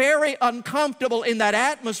is very uncomfortable in that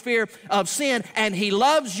atmosphere of sin, and He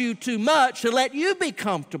loves you too much to let you be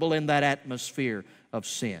comfortable in that atmosphere of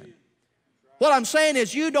sin. What I'm saying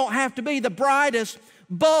is you don't have to be the brightest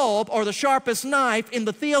bulb or the sharpest knife in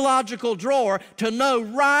the theological drawer to know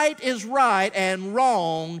right is right and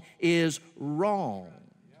wrong is wrong.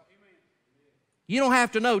 You don't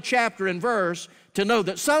have to know chapter and verse to know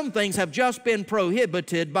that some things have just been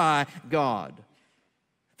prohibited by God.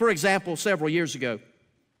 For example, several years ago,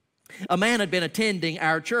 a man had been attending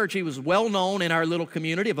our church. He was well known in our little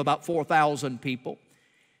community of about 4,000 people.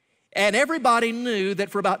 And everybody knew that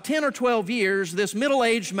for about 10 or 12 years, this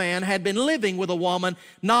middle-aged man had been living with a woman,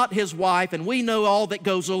 not his wife, and we know all that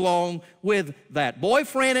goes along with that.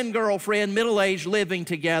 Boyfriend and girlfriend, middle-aged, living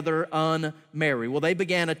together, unmarried. Well, they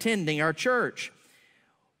began attending our church.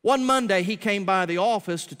 One Monday, he came by the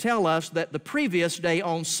office to tell us that the previous day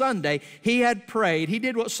on Sunday, he had prayed. He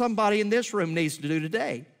did what somebody in this room needs to do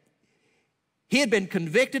today. He had been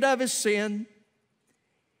convicted of his sin.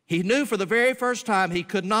 He knew for the very first time he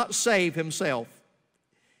could not save himself.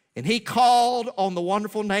 And he called on the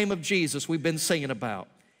wonderful name of Jesus we've been singing about.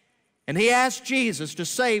 And he asked Jesus to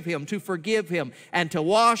save him, to forgive him, and to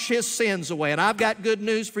wash his sins away. And I've got good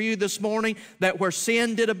news for you this morning, that where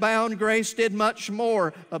sin did abound, grace did much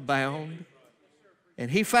more abound.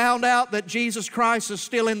 And he found out that Jesus Christ is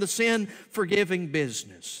still in the sin-forgiving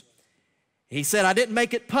business. He said, I didn't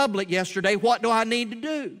make it public yesterday. What do I need to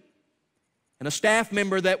do? And a staff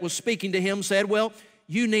member that was speaking to him said, well,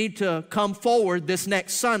 you need to come forward this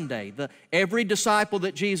next Sunday. Every disciple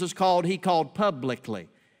that Jesus called, He called publicly,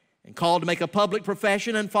 and called to make a public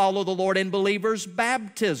profession and follow the Lord in believers'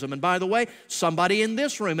 baptism. And by the way, somebody in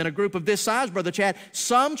this room, in a group of this size, Brother Chad,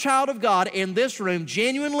 some child of God in this room,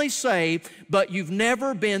 genuinely saved, but you've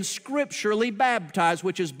never been scripturally baptized,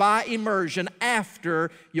 which is by immersion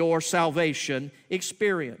after your salvation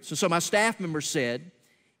experience. And so my staff member said,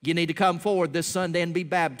 you need to come forward this Sunday and be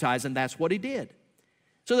baptized, and that's what he did.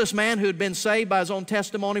 So this man who had been saved by his own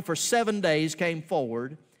testimony for 7 days came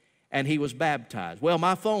forward, and he was baptized. Well,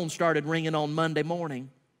 my phone started ringing on Monday morning.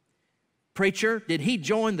 Preacher, did he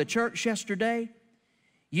join the church yesterday?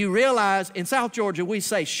 You realize in South Georgia we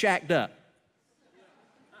say shacked up.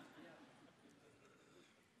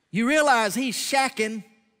 You realize he's shacking.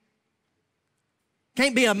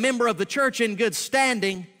 Can't be a member of the church in good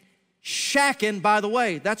standing. Shacking, by the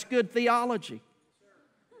way, that's good theology.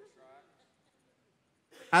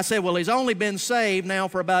 I said, well, he's only been saved now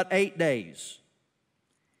for about 8 days.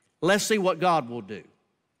 Let's see what God will do.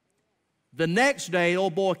 The next day, the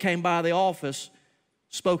old boy came by the office,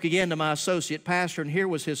 spoke again to my associate pastor, and here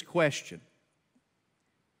was his question.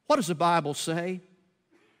 What does the Bible say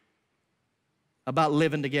about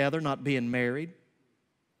living together, not being married?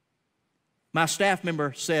 My staff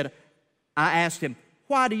member said, I asked him,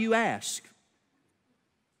 why do you ask?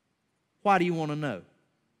 Why do you want to know?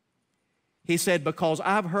 He said, because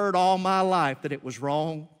I've heard all my life that it was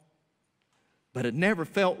wrong, but it never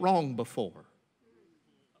felt wrong before.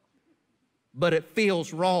 But it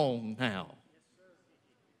feels wrong now.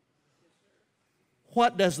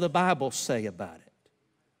 What does the Bible say about it?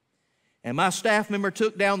 And my staff member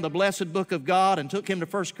took down the blessed book of God and took him to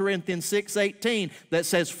 1 Corinthians 6:18 that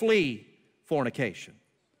says, flee fornication.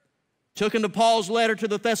 Took him to Paul's letter to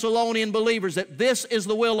the Thessalonian believers that this is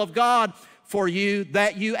the will of God for you,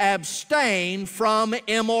 that you abstain from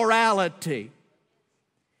immorality.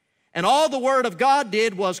 And all the Word of God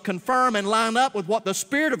did was confirm and line up with what the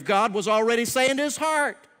Spirit of God was already saying to his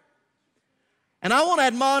heart. And I want to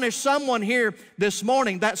admonish someone here this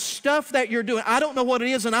morning, that stuff that you're doing, I don't know what it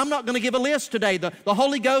is, and I'm not going to give a list today. The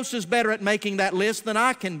Holy Ghost is better at making that list than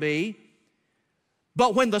I can be.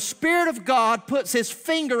 But when the Spirit of God puts His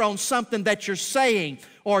finger on something that you're saying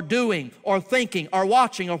or doing or thinking or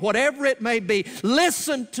watching or whatever it may be,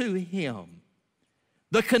 listen to Him.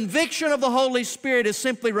 The conviction of the Holy Spirit is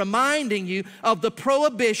simply reminding you of the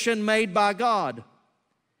prohibition made by God.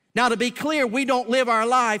 Now, to be clear, we don't live our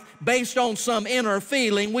life based on some inner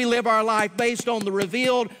feeling. We live our life based on the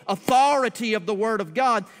revealed authority of the Word of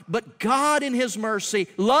God. But God in His mercy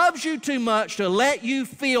loves you too much to let you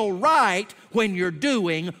feel right when you're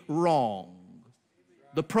doing wrong.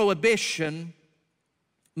 The prohibition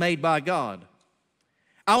made by God.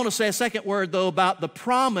 I want to say a second word, though, about the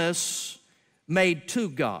promise made to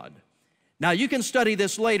God. Now, you can study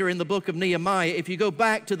this later in the book of Nehemiah. If you go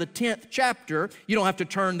back to the 10th chapter, you don't have to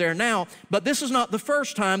turn there now, but this is not the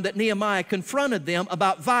first time that Nehemiah confronted them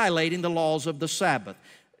about violating the laws of the Sabbath.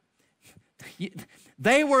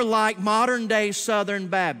 They were like modern-day Southern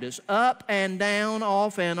Baptists, up and down,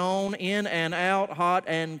 off and on, in and out, hot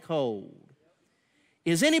and cold.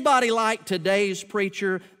 Is anybody like today's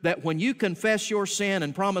preacher that when you confess your sin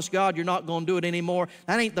and promise God you're not going to do it anymore,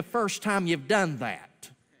 that ain't the first time you've done that?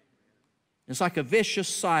 It's like a vicious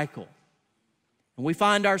cycle. And we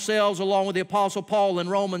find ourselves along with the Apostle Paul in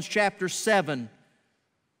Romans chapter 7,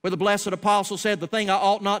 where the blessed apostle said, the thing I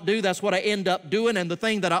ought not do, that's what I end up doing, and the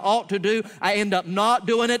thing that I ought to do, I end up not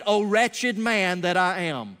doing it. O wretched man that I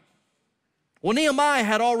am. Well, Nehemiah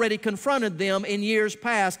had already confronted them in years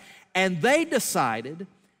past, and they decided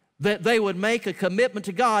that they would make a commitment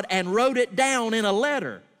to God and wrote it down in a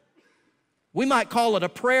letter. We might call it a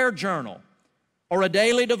prayer journal or a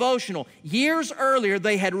daily devotional. Years earlier,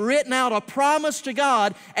 they had written out a promise to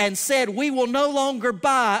God and said, we will no longer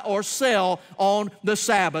buy or sell on the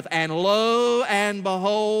Sabbath. And lo and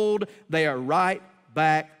behold, they are right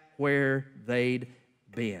back where they'd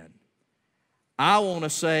been. I want to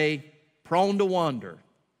say, prone to wonder,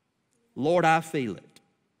 Lord, I feel it.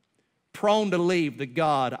 Prone to leave the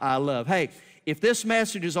God I love. Hey, if this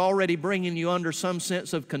message is already bringing you under some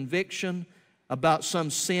sense of conviction about some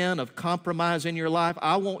sin of compromise in your life,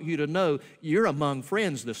 I want you to know you're among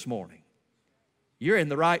friends this morning. You're in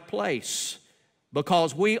the right place,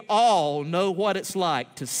 because we all know what it's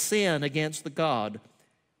like to sin against the God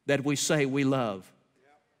that we say we love.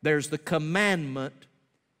 There's the commandment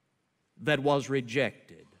that was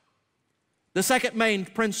rejected. The second main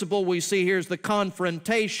principle we see here is the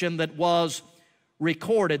confrontation that was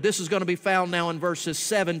recorded. This is going to be found now in verses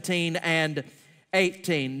 17 and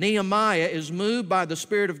 18. Nehemiah is moved by the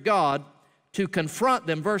Spirit of God to confront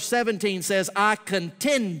them. Verse 17 says, I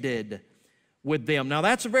contended with them. Now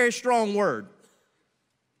that's a very strong word.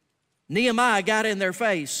 Nehemiah got in their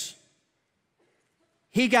face.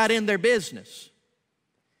 He got in their business.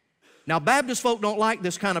 Now Baptist folk don't like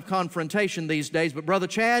this kind of confrontation these days, but Brother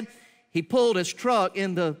Chad, he pulled his truck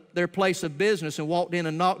into their place of business and walked in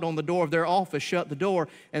and knocked on the door of their office, shut the door,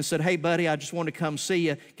 and said, hey, buddy, I just want to come see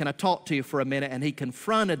you. Can I talk to you for a minute? And he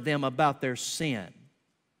confronted them about their sin.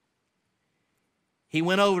 He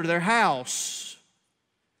went over to their house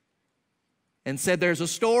and said, there's a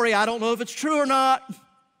story, I don't know if it's true or not,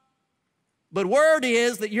 but word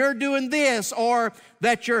is that you're doing this or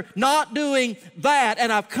that you're not doing that,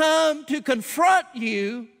 and I've come to confront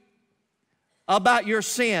you about your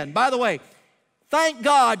sin. By the way, thank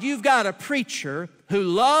God you've got a preacher who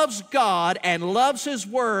loves God and loves His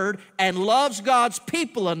Word and loves God's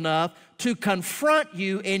people enough to confront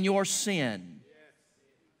you in your sin.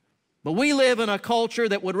 But we live in a culture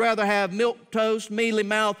that would rather have milquetoast,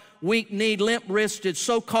 mealy-mouthed, weak-kneed, limp-wristed,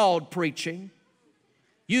 so-called preaching.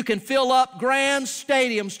 You can fill up grand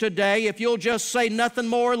stadiums today if you'll just say nothing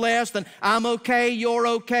more or less than, I'm okay, you're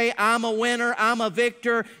okay, I'm a winner, I'm a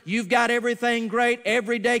victor, you've got everything great,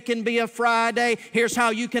 every day can be a Friday, here's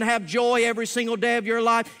how you can have joy every single day of your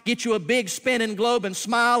life, get you a big spinning globe and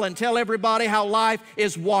smile and tell everybody how life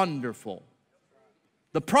is wonderful.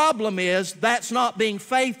 The problem is that's not being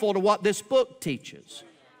faithful to what this book teaches.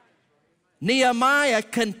 Nehemiah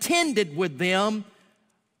contended with them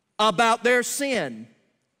about their sin.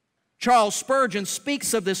 Charles Spurgeon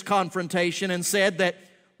speaks of this confrontation and said that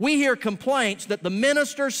we hear complaints that the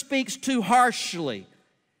minister speaks too harshly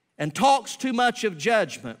and talks too much of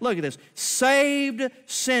judgment. Look at this. Saved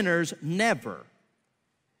sinners never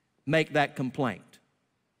make that complaint.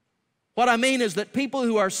 What I mean is that people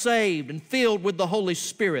who are saved and filled with the Holy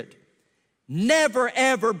Spirit never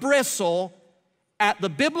ever bristle at the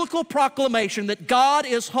biblical proclamation that God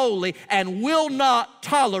is holy and will not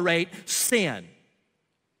tolerate sin.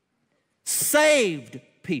 Saved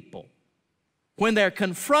people, when they're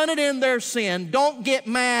confronted in their sin, don't get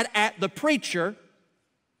mad at the preacher,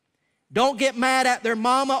 don't get mad at their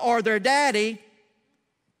mama or their daddy.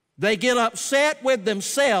 They get upset with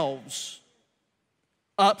themselves.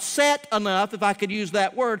 Upset enough, if I could use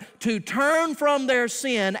that word, to turn from their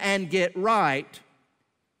sin and get right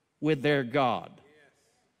with their God.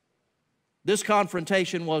 This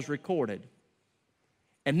confrontation was recorded.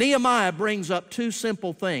 And Nehemiah brings up two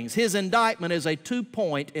simple things. His indictment is a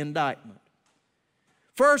two-point indictment.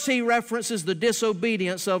 First, he references the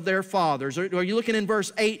disobedience of their fathers. Are you looking in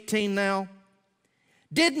verse 18 now?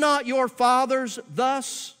 Did not your fathers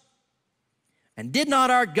thus? And did not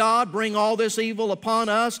our God bring all this evil upon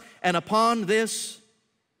us and upon this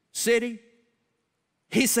city?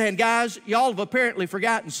 He's saying, guys, y'all have apparently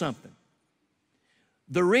forgotten something.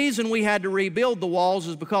 The reason we had to rebuild the walls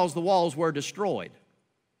is because the walls were destroyed.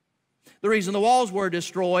 The reason the walls were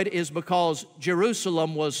destroyed is because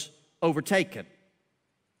Jerusalem was overtaken.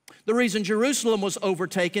 The reason Jerusalem was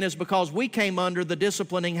overtaken is because we came under the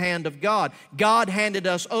disciplining hand of God. God handed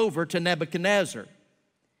us over to Nebuchadnezzar.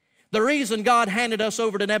 The reason God handed us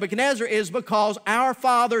over to Nebuchadnezzar is because our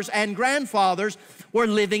fathers and grandfathers were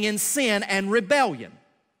living in sin and rebellion.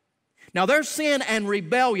 Now, their sin and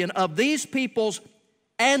rebellion of these people's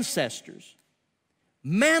ancestors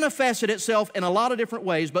manifested itself in a lot of different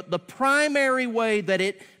ways, but the primary way that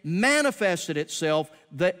it manifested itself,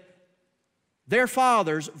 that their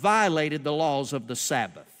fathers violated the laws of the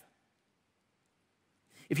Sabbath.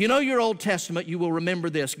 If you know your Old Testament, you will remember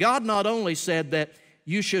this. God not only said that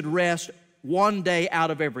you should rest one day out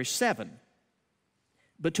of every 7,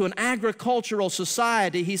 but to an agricultural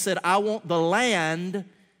society, He said, I want the land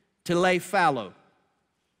to lay fallow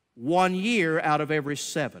 1 year out of every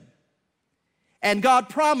 7. And God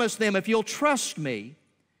promised them, if you'll trust me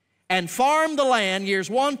and farm the land years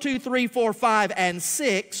 1, 2, 3, 4, 5, and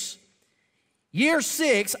 6, year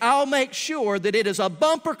 6, I'll make sure that it is a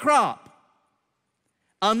bumper crop,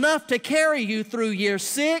 enough to carry you through year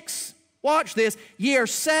 6, watch this, year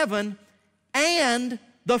 7, and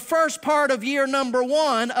the first part of year number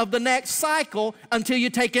 1 of the next cycle until you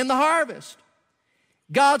take in the harvest.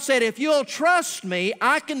 God said, if you'll trust me,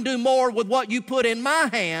 I can do more with what you put in my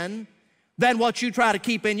hand than what you try to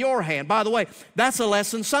keep in your hand. By the way, that's a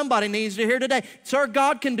lesson somebody needs to hear today. Sir,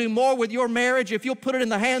 God can do more with your marriage if you'll put it in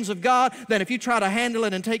the hands of God than if you try to handle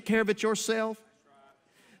it and take care of it yourself.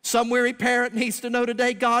 Some weary parent needs to know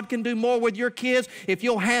today, God can do more with your kids if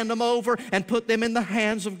you'll hand them over and put them in the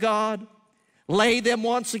hands of God. Lay them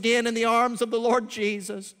once again in the arms of the Lord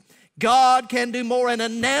Jesus. God can do more in a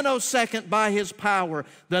nanosecond by His power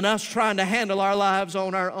than us trying to handle our lives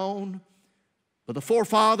on our own. But the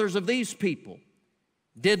forefathers of these people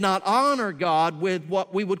did not honor God with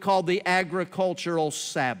what we would call the agricultural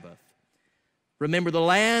Sabbath. Remember, the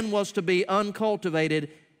land was to be uncultivated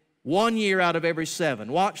 1 year out of every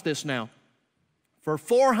 7. Watch this now. For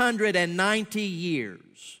 490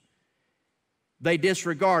 years, they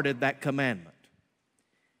disregarded that commandment.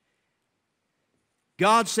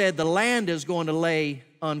 God said the land is going to lay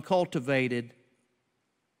uncultivated.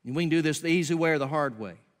 And we can do this the easy way or the hard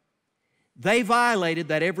way. They violated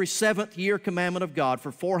that every 7th year commandment of God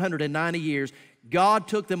for 490 years. God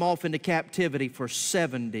took them off into captivity for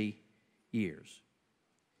 70 years.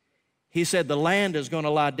 He said the land is going to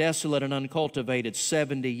lie desolate and uncultivated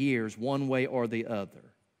 70 years, one way or the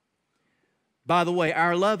other. By the way,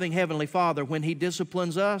 our loving Heavenly Father, when He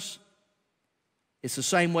disciplines us, it's the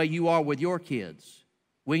same way you are with your kids.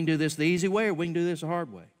 We can do this the easy way or we can do this the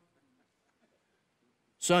hard way.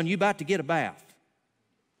 Son, you about to get a bath.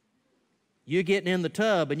 You're getting in the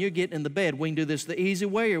tub and you're getting in the bed. We can do this the easy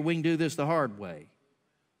way or we can do this the hard way.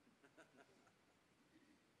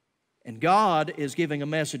 And God is giving a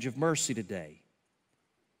message of mercy today.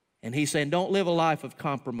 And He's saying, don't live a life of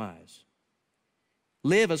compromise.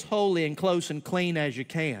 Live as holy and close and clean as you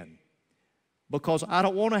can, because I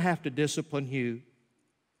don't want to have to discipline you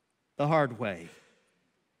the hard way.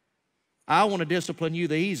 I want to discipline you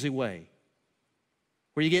the easy way,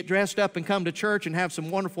 where you get dressed up and come to church and have some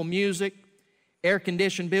wonderful music,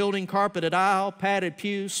 air-conditioned building, carpeted aisle, padded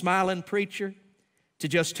pews, smiling preacher, to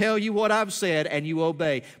just tell you what I've said and you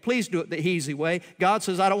obey. Please do it the easy way. God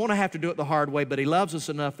says, I don't want to have to do it the hard way, but He loves us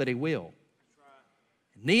enough that He will.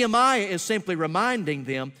 Nehemiah is simply reminding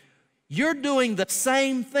them, you're doing the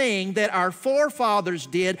same thing that our forefathers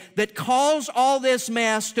did that caused all this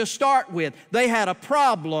mess to start with. They had a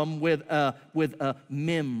problem with a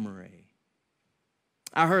memory.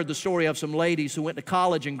 I heard the story of some ladies who went to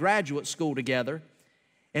college and graduate school together,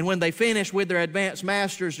 And when they finished with their advanced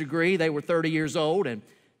master's degree, they were 30 years old and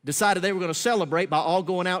decided they were going to celebrate by all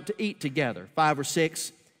going out to eat together. 5 or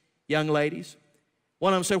 6 young ladies.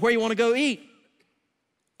 One of them said, "Where you want to go eat?"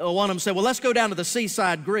 One of them said, "Well, let's go down to the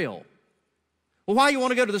Seaside Grill." "Well, why you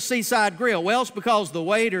want to go to the Seaside Grill?" "Well, it's because the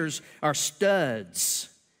waiters are studs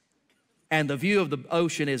and the view of the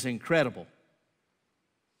ocean is incredible."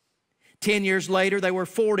 10 years later, they were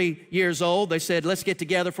 40 years old. They said, "Let's get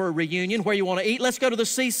together for a reunion. Where you want to eat?" "Let's go to the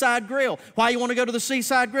Seaside Grill." "Why you want to go to the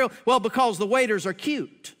Seaside Grill?" "Well, because the waiters are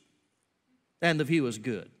cute and the view is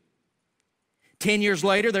good." 10 years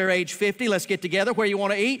later, they're age 50. "Let's get together. Where you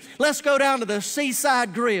want to eat?" "Let's go down to the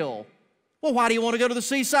Seaside Grill." "Well, why do you want to go to the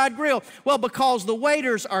Seaside Grill?" "Well, because the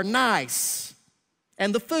waiters are nice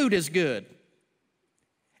and the food is good."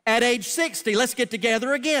 At age 60, let's get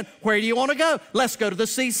together again. "Where do you want to go?" "Let's go to the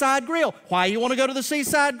Seaside Grill." "Why you want to go to the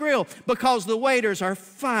Seaside Grill?" "Because the waiters are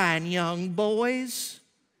fine young boys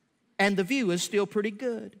and the view is still pretty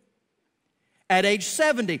good." At age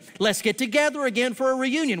 70, let's get together again for a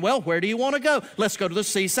reunion. "Well, where do you want to go?" "Let's go to the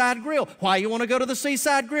Seaside Grill." "Why you want to go to the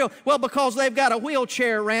Seaside Grill?" "Well, because they've got a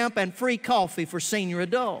wheelchair ramp and free coffee for senior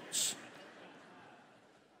adults."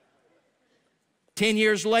 10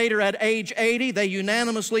 years later, at age 80, they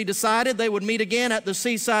unanimously decided they would meet again at the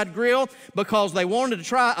Seaside Grill because they wanted to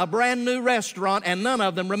try a brand new restaurant and none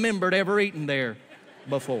of them remembered ever eating there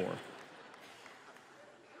before.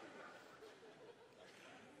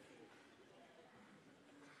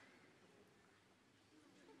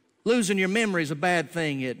 Losing your memory is a bad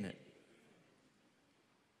thing, isn't it?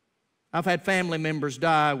 I've had family members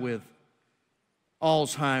die with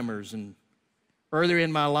Alzheimer's, and earlier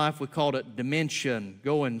in my life we called it dementia, and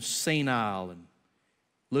going senile and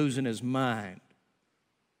losing his mind.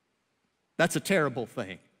 That's a terrible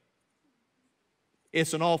thing.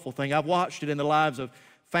 It's an awful thing. I've watched it in the lives of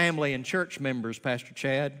family and church members, Pastor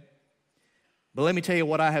Chad. But let me tell you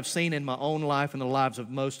what I have seen in my own life and the lives of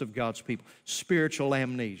most of God's people. Spiritual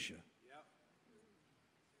amnesia.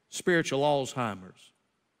 Spiritual Alzheimer's.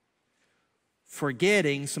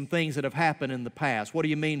 Forgetting some things that have happened in the past. What do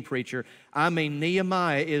you mean, preacher? I mean,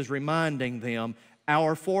 Nehemiah is reminding them,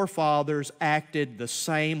 our forefathers acted the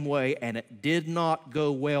same way and it did not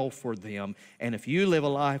go well for them. And if you live a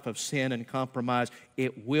life of sin and compromise,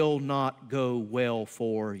 it will not go well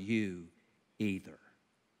for you either.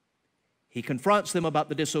 He confronts them about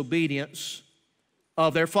the disobedience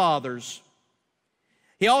of their fathers.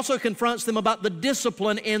 He also confronts them about the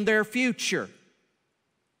discipline in their future.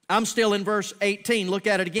 I'm still in verse 18. Look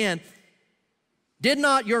at it again. Did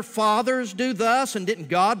not your fathers do thus, and didn't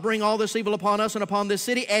God bring all this evil upon us and upon this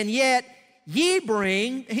city? And yet ye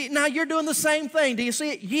bring, now you're doing the same thing. Do you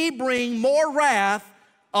see it? Ye bring more wrath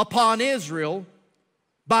upon Israel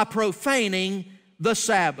by profaning the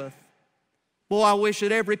Sabbath. Boy, I wish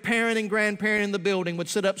that every parent and grandparent in the building would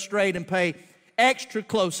sit up straight and pay extra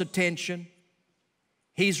close attention.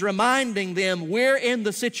 He's reminding them we're in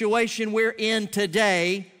the situation we're in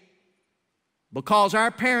today because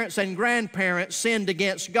our parents and grandparents sinned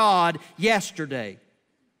against God yesterday.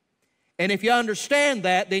 And if you understand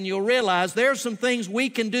that, then you'll realize there's some things we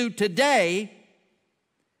can do today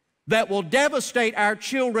that will devastate our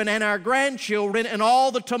children and our grandchildren and all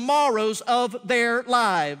the tomorrows of their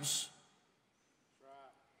lives.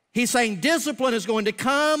 He's saying discipline is going to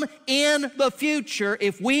come in the future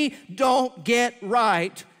if we don't get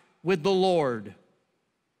right with the Lord.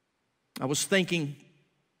 I was thinking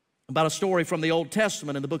about a story from the Old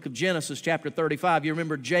Testament in the book of Genesis, chapter 35. You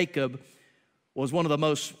remember Jacob was one of the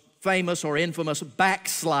most famous or infamous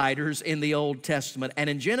backsliders in the Old Testament. And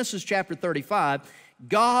in Genesis chapter 35,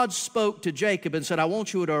 God spoke to Jacob and said, I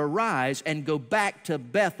want you to arise and go back to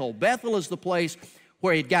Bethel. Bethel is the place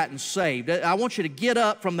where he'd gotten saved. I want you to get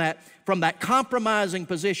up from that compromising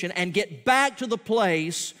position and get back to the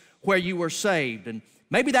place where you were saved. And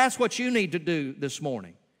maybe that's what you need to do this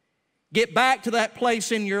morning. Get back to that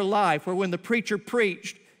place in your life where when the preacher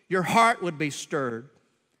preached, your heart would be stirred.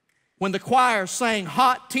 When the choir sang,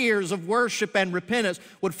 hot tears of worship and repentance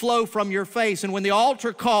would flow from your face. And when the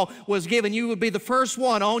altar call was given, you would be the first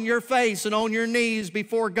one on your face and on your knees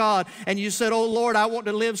before God. And you said, oh Lord, I want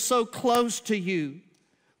to live so close to you.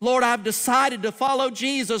 Lord, I've decided to follow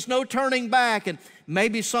Jesus, no turning back. And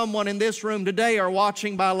maybe someone in this room today or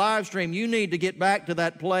watching by live stream, you need to get back to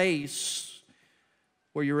that place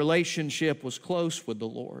where your relationship was close with the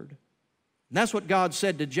Lord. And that's what God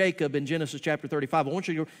said to Jacob in Genesis chapter 35. I want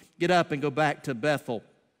you to get up and go back to Bethel.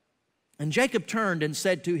 And Jacob turned and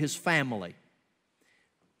said to his family,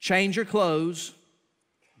 change your clothes,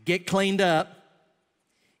 get cleaned up,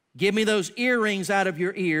 Give me those earrings out of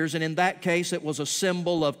your ears. And in that case, it was a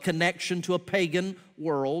symbol of connection to a pagan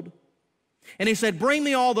world. And he said, bring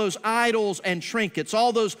me all those idols and trinkets,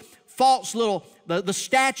 all those false little, the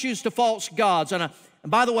statues to false gods. And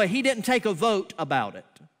by the way, he didn't take a vote about it.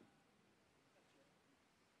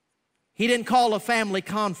 He didn't call a family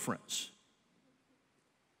conference.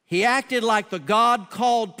 He acted like the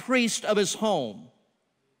God-called priest of his home,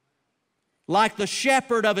 like the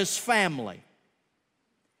shepherd of his family.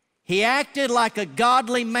 He acted like a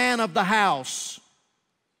godly man of the house.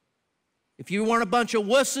 If you weren't a bunch of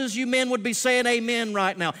wusses, you men would be saying amen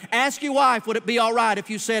right now. Ask your wife, would it be all right if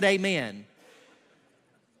you said amen?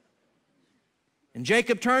 And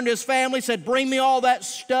Jacob turned to his family, said, bring me all that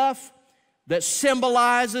stuff that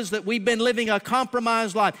symbolizes that we've been living a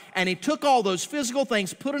compromised life. And he took all those physical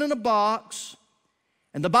things, put it in a box,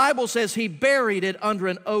 and the Bible says he buried it under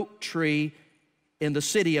an oak tree in the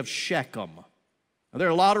city of Shechem. Now, there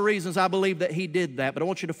are a lot of reasons I believe that he did that, but I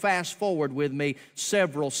want you to fast forward with me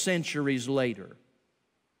several centuries later.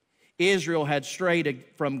 Israel had strayed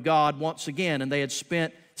from God once again, and they had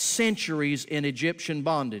spent centuries in Egyptian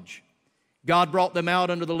bondage. God brought them out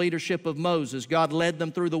under the leadership of Moses. God led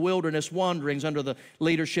them through the wilderness wanderings under the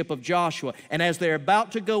leadership of Joshua. And as they're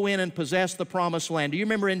about to go in and possess the promised land, do you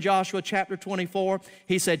remember in Joshua chapter 24,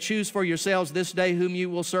 he said, choose for yourselves this day whom you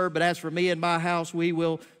will serve, but as for me and my house, we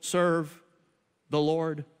will serve the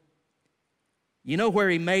Lord. You know where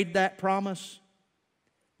he made that promise?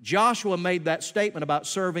 Joshua made that statement about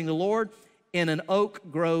serving the Lord in an oak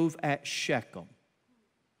grove at Shechem.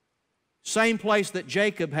 Same place that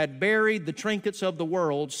Jacob had buried the trinkets of the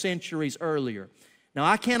world centuries earlier. Now,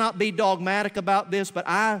 I cannot be dogmatic about this, but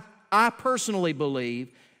I personally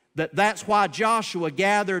believe that that's why Joshua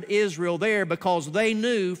gathered Israel there, because they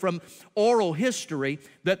knew from oral history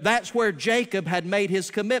that that's where Jacob had made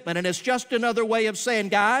his commitment. And it's just another way of saying,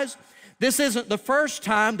 guys, this isn't the first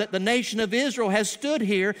time that the nation of Israel has stood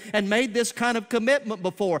here and made this kind of commitment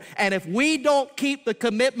before. And if we don't keep the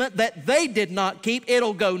commitment that they did not keep,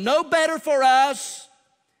 it'll go no better for us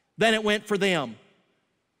than it went for them.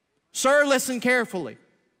 Sir, listen carefully.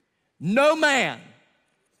 No man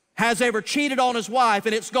has ever cheated on his wife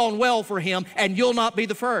and it's gone well for him, and you'll not be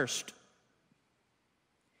the first.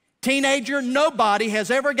 Teenager, nobody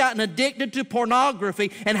has ever gotten addicted to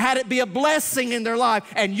pornography and had it be a blessing in their life,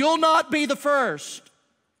 and you'll not be the first.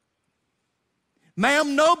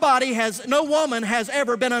 Ma'am, no woman has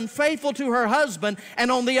ever been unfaithful to her husband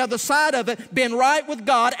and on the other side of it been right with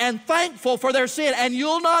God and thankful for their sin, and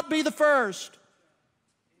you'll not be the first.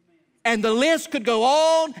 And the list could go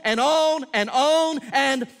on and on and on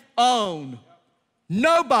and on.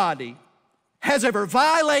 Nobody has ever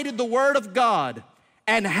violated the Word of God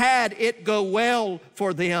and had it go well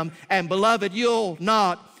for them. And beloved, you'll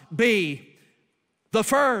not be the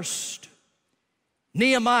first.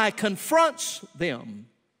 Nehemiah confronts them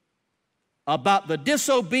about the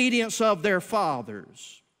disobedience of their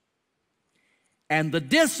fathers and the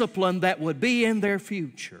discipline that would be in their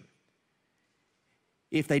future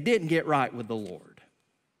if they didn't get right with the Lord.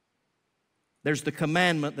 There's the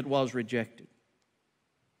commandment that was rejected,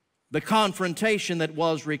 the confrontation that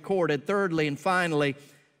was recorded, thirdly and finally,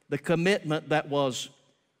 the commitment that was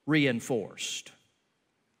reinforced.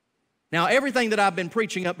 Now, everything that I've been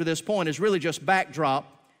preaching up to this point is really just backdrop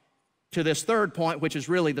to this third point, which is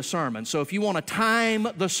really the sermon. So if you want to time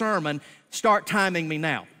the sermon, start timing me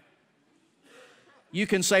now. You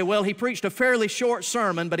can say, well, he preached a fairly short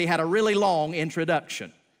sermon, but he had a really long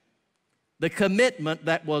introduction. The commitment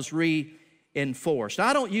that was reinforced. Now,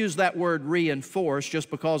 I don't use that word reinforce just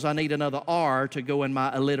because I need another R to go in my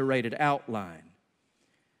alliterated outline.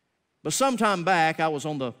 But sometime back, I was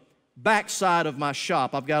on the back side of my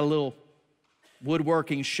shop. I've got a little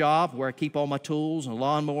woodworking shop where I keep all my tools and a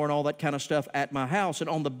lawnmower and all that kind of stuff at my house. And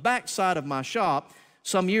on the back side of my shop,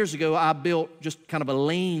 some years ago, I built just kind of a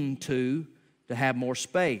lean-to to have more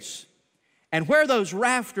space. And where those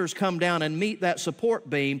rafters come down and meet that support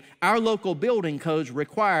beam, our local building codes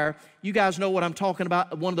require, you guys know what I'm talking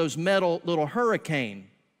about, one of those metal little hurricane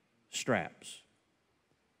straps.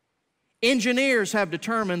 Engineers have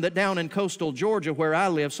determined that down in coastal Georgia where I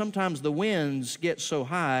live, sometimes the winds get so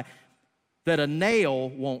high that a nail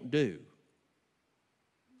won't do.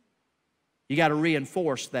 You got to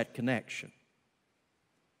reinforce that connection.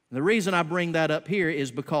 And the reason I bring that up here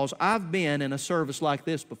is because I've been in a service like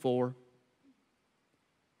this before,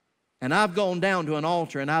 and I've gone down to an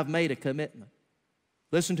altar and I've made a commitment.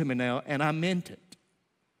 Listen to me now, and I meant it.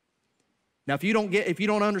 Now, if you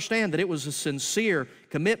don't understand that it was a sincere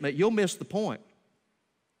commitment, you'll miss the point.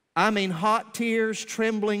 I mean, hot tears,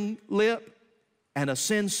 trembling lip, and a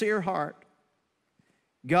sincere heart.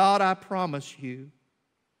 God, I promise you,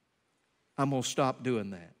 I'm going to stop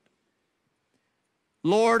doing that.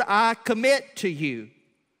 Lord, I commit to you,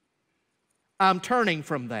 I'm turning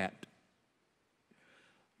from that.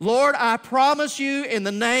 Lord, I promise you in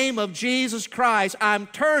the name of Jesus Christ, I'm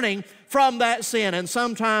turning from that sin. And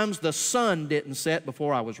sometimes the sun didn't set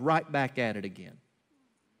before I was right back at it again.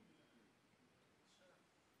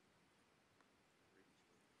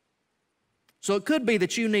 So it could be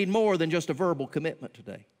that you need more than just a verbal commitment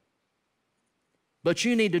today. But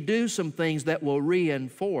you need to do some things that will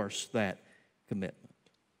reinforce that commitment.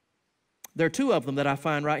 There are two of them that I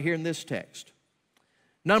find right here in this text.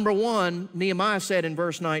 Number one, Nehemiah said in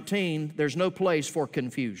verse 19, there's no place for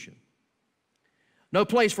confusion. No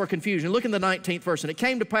place for confusion. Look in the 19th verse. And it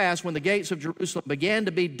came to pass when the gates of Jerusalem began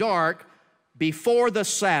to be dark before the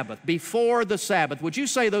Sabbath. Before the Sabbath. Would you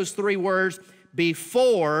say those three words?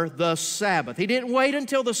 Before the Sabbath. He didn't wait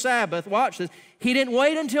until the Sabbath. Watch this. He didn't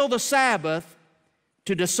wait until the Sabbath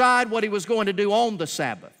to decide what he was going to do on the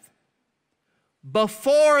Sabbath.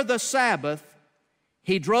 Before the Sabbath,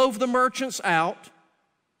 he drove the merchants out,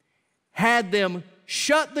 had them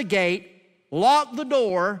shut the gate, lock the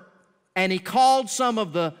door, and he called some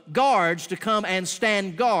of the guards to come and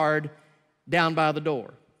stand guard down by the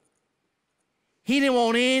door. He didn't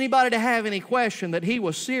want anybody to have any question that he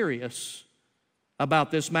was serious about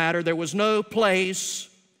this matter. There was no place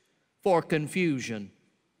for confusion.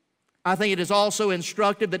 I think it is also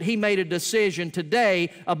instructive that he made a decision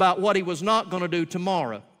today about what he was not going to do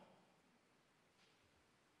tomorrow.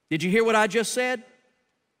 Did you hear what I just said?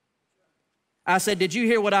 I said, did you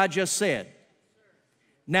hear what I just said?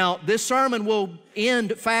 Now, this sermon will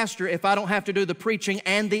end faster if I don't have to do the preaching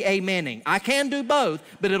and the amening. I can do both,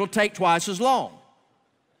 but it'll take twice as long.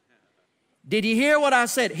 Did you hear what I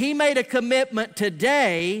said? He made a commitment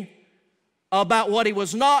today about what he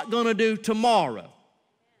was not going to do tomorrow.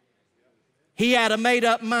 He had a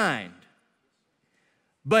made-up mind.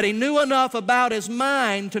 But he knew enough about his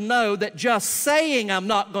mind to know that just saying I'm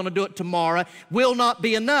not going to do it tomorrow will not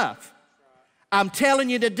be enough. I'm telling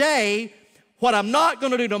you today what I'm not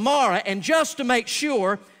going to do tomorrow, and just to make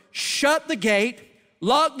sure, shut the gate,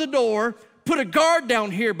 lock the door, put a guard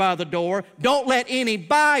down here by the door. Don't let any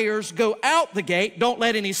buyers go out the gate. Don't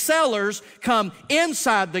let any sellers come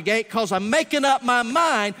inside the gate, because I'm making up my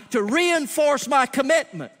mind to reinforce my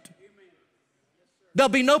commitment. There'll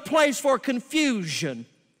be no place for confusion.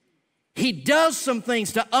 He does some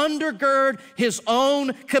things to undergird his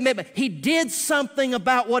own commitment. He did something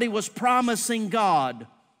about what he was promising God.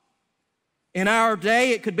 In our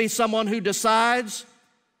day, it could be someone who decides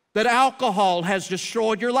that alcohol has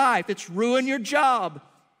destroyed your life. It's ruined your job.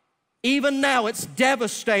 Even now, it's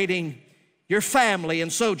devastating your family.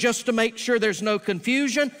 And so just to make sure there's no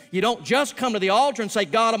confusion, you don't just come to the altar and say,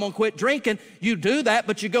 God, I'm going to quit drinking. You do that,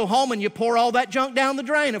 but you go home and you pour all that junk down the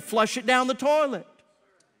drain and flush it down the toilet.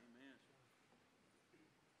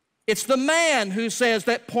 It's the man who says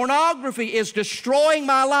that pornography is destroying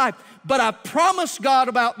my life, but I promised God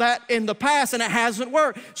about that in the past and it hasn't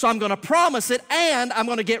worked. So I'm going to promise it, and I'm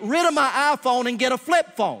going to get rid of my iPhone and get a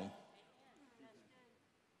flip phone.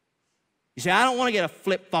 You say, I don't want to get a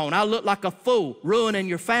flip phone. I look like a fool. Ruining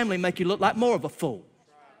your family make you look like more of a fool.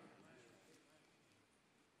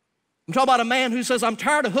 I'm talking about a man who says, I'm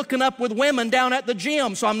tired of hooking up with women down at the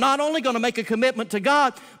gym, so I'm not only going to make a commitment to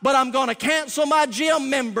God, but I'm going to cancel my gym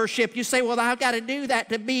membership. You say, well, I've got to do that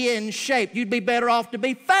to be in shape. You'd be better off to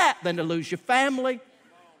be fat than to lose your family.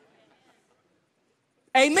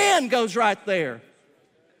 Amen goes right there.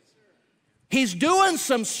 He's doing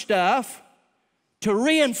some stuff to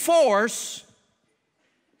reinforce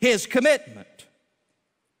his commitment.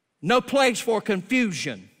 No place for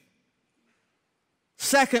confusion.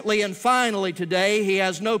 Secondly and finally today, he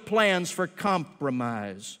has no plans for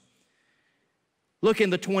compromise. Look in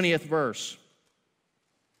the 20th verse.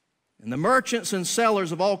 And the merchants and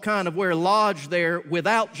sellers of all kind of ware lodged there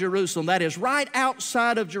without Jerusalem, that is right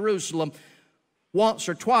outside of Jerusalem, once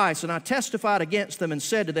or twice. And I testified against them and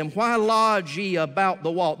said to them, why lodge ye about the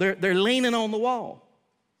wall? They're leaning on the wall,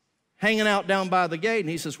 hanging out down by the gate. And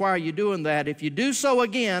he says, why are you doing that? If you do so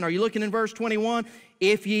again, are you looking in verse 21?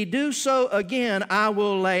 If ye do so again, I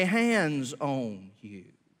will lay hands on you.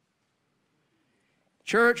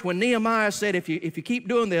 Church, when Nehemiah said, if you keep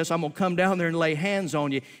doing this, I'm going to come down there and lay hands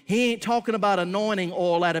on you, he ain't talking about anointing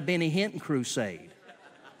oil at a Benny Hinton crusade.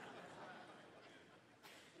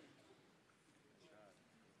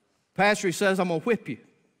 Pastor, he says, I'm going to whip you.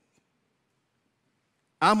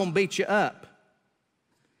 I'm going to beat you up.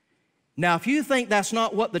 Now, if you think that's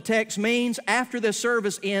not what the text means, after this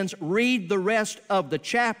service ends, read the rest of the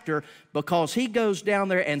chapter, because he goes down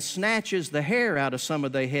there and snatches the hair out of some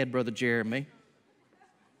of their head, Brother Jeremy.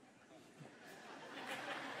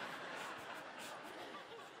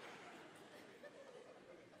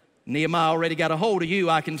 Nehemiah already got a hold of you,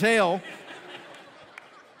 I can tell.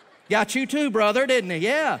 Got you too, brother, didn't he?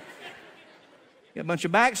 Yeah. Got a bunch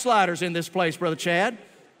of backsliders in this place, Brother Chad.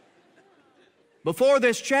 Before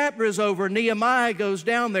this chapter is over, Nehemiah goes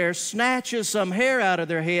down there, snatches some hair out of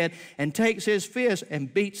their head, and takes his fist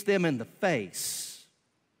and beats them in the face.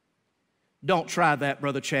 Don't try that,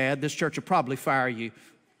 Brother Chad. This church will probably fire you.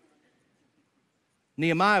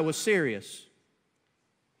 Nehemiah was serious.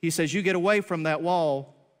 He says, you get away from that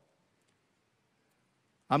wall.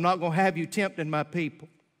 I'm not going to have you tempting my people.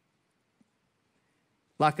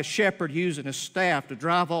 Like a shepherd using his staff to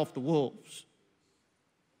drive off the wolves.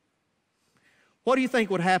 What do you think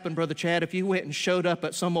would happen, Brother Chad, if you went and showed up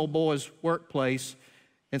at some old boy's workplace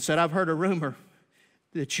and said, I've heard a rumor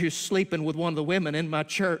that you're sleeping with one of the women in my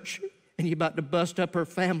church and you're about to bust up her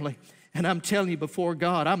family. And I'm telling you before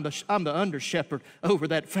God, I'm the under shepherd over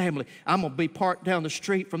that family. I'm going to be parked down the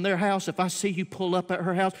street from their house. If I see you pull up at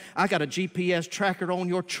her house, I got a GPS tracker on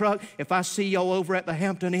your truck. If I see y'all over at the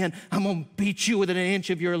Hampton Inn, I'm going to beat you within an inch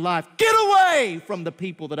of your life. Get away from the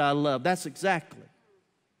people that I love. That's exactly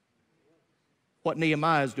what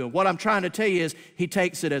Nehemiah is doing. What I'm trying to tell you is he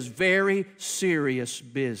takes it as very serious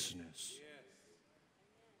business.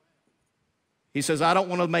 He says, I don't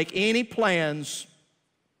want to make any plans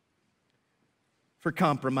for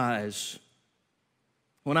compromise.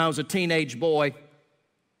 When I was a teenage boy,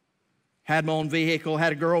 had my own vehicle,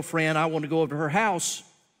 had a girlfriend, I wanted to go over to her house.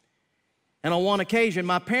 And on one occasion,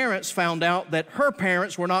 my parents found out that her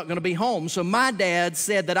parents were not going to be home. So my dad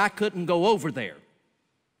said that I couldn't go over there.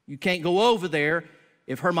 You can't go over there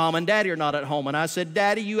if her mom and daddy are not at home. And I said,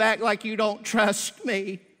 Daddy, you act like you don't trust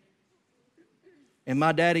me. And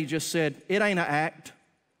my daddy just said, it ain't an act.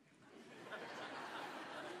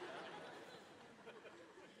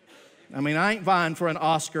 I mean, I ain't vying for an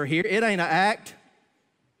Oscar here. It ain't an act.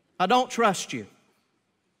 I don't trust you.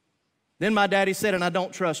 Then my daddy said, and I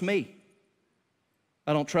don't trust me.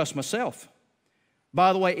 I don't trust myself.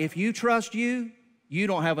 By the way, if you trust you, you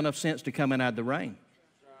don't have enough sense to come in out of the rain.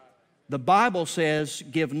 The Bible says,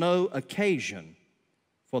 give no occasion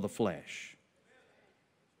for the flesh.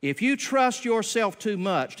 If you trust yourself too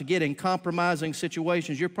much to get in compromising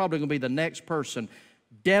situations, you're probably going to be the next person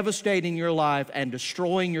devastating your life and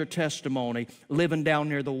destroying your testimony, living down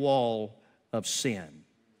near the wall of sin.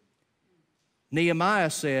 Nehemiah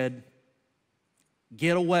said,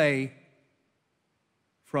 get away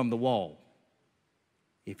from the wall.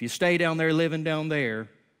 If you stay down there, living down there,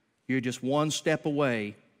 you're just one step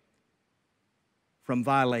away from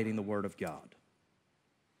violating the Word of God.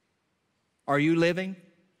 Are you living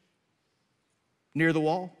near the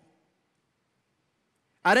wall?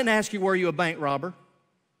 I didn't ask you, were you a bank robber?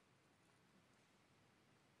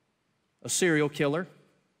 A serial killer?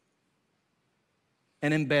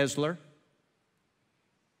 An embezzler?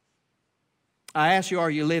 I asked you,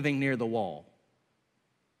 are you living near the wall?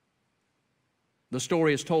 The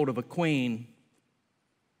story is told of a queen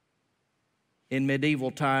in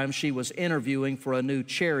medieval times. She was interviewing for a new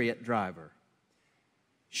chariot driver.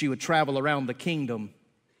 She would travel around the kingdom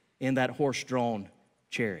in that horse-drawn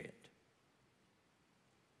chariot.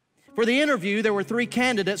 For the interview, there were 3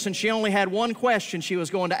 candidates, and she only had one question she was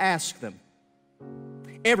going to ask them.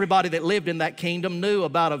 Everybody that lived in that kingdom knew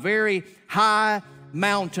about a very high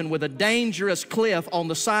mountain with a dangerous cliff on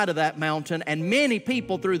the side of that mountain, and many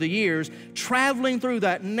people through the years traveling through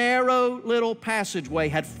that narrow little passageway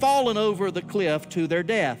had fallen over the cliff to their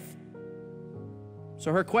death.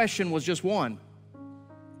 So her question was just one.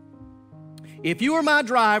 If you were my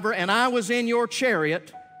driver and I was in your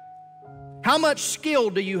chariot, how much skill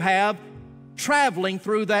do you have traveling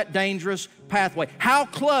through that dangerous pathway? How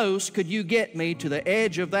close could you get me to the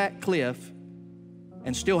edge of that cliff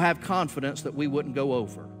and still have confidence that we wouldn't go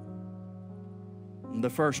over? And the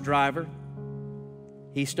first driver,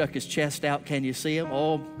 he stuck his chest out. Can you see him?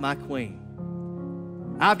 Oh, my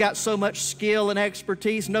queen. I've got so much skill and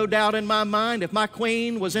expertise, no doubt in my mind, if my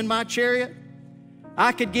queen was in my chariot,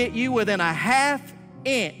 I could get you within a ½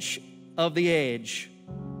 inch of the edge,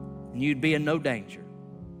 and you'd be in no danger.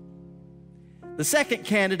 The second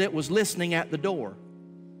candidate was listening at the door.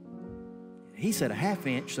 He said a ½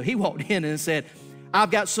 inch, so he walked in and said,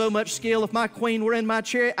 I've got so much skill, if my queen were in my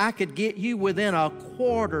chariot, I could get you within a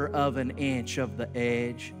 ½ of an inch of the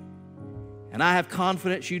edge. And I have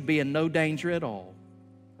confidence you'd be in no danger at all.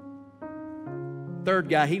 Third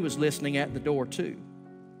guy, he was listening at the door too.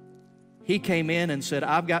 He came in and said,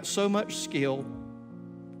 I've got so much skill,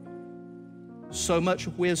 so much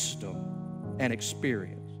wisdom and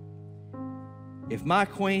experience. If my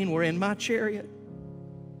queen were in my chariot,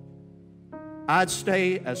 I'd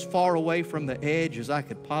stay as far away from the edge as I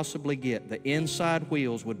could possibly get. The inside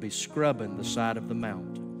wheels would be scrubbing the side of the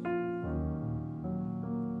mountain.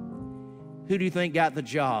 Who do you think got the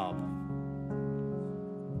job?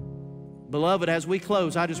 Beloved, as we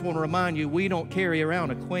close, I just want to remind you, we don't carry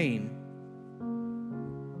around a queen,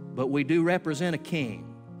 but we do represent a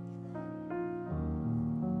king.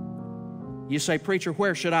 You say, preacher,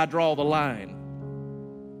 where should I draw the line?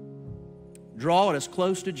 Draw it as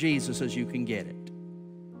close to Jesus as you can get it.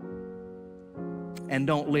 And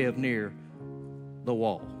don't live near the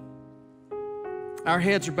wall. Our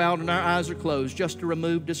heads are bowed and our eyes are closed just to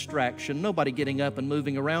remove distraction. Nobody getting up and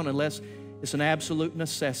moving around unless it's an absolute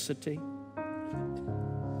necessity.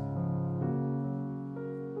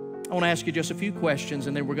 I want to ask you just a few questions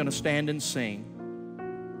and then we're going to stand and sing.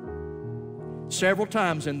 Several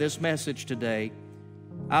times in this message today,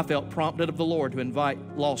 I felt prompted of the Lord to invite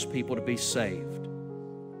lost people to be saved.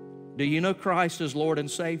 Do you know Christ as Lord and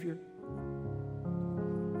Savior?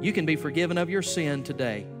 You can be forgiven of your sin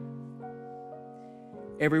today.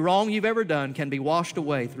 Every wrong you've ever done can be washed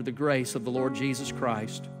away through the grace of the Lord Jesus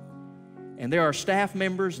Christ. And there are staff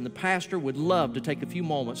members and the pastor would love to take a few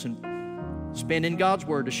moments and spend in God's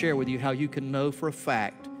Word to share with you how you can know for a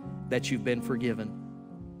fact that you've been forgiven.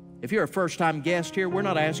 If you're a first-time guest here, we're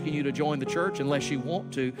not asking you to join the church unless you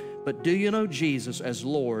want to, but do you know Jesus as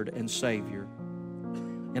Lord and Savior?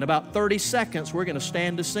 In about 30 seconds, we're going to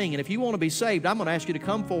stand to sing. And if you want to be saved, I'm going to ask you to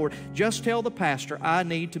come forward. Just tell the pastor, I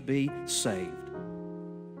need to be saved.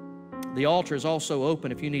 The altar is also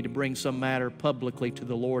open if you need to bring some matter publicly to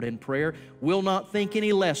the Lord in prayer. We'll not think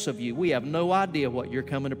any less of you. We have no idea what you're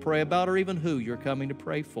coming to pray about or even who you're coming to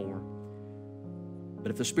pray for.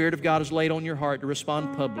 But if the Spirit of God has laid on your heart to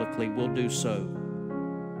respond publicly, we'll do so.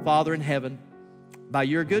 Father in heaven, by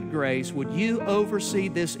your good grace, would you oversee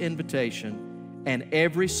this invitation and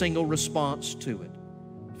every single response to it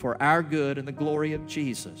for our good and the glory of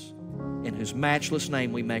Jesus, in whose matchless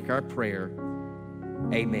name we make our prayer.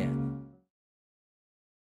 Amen.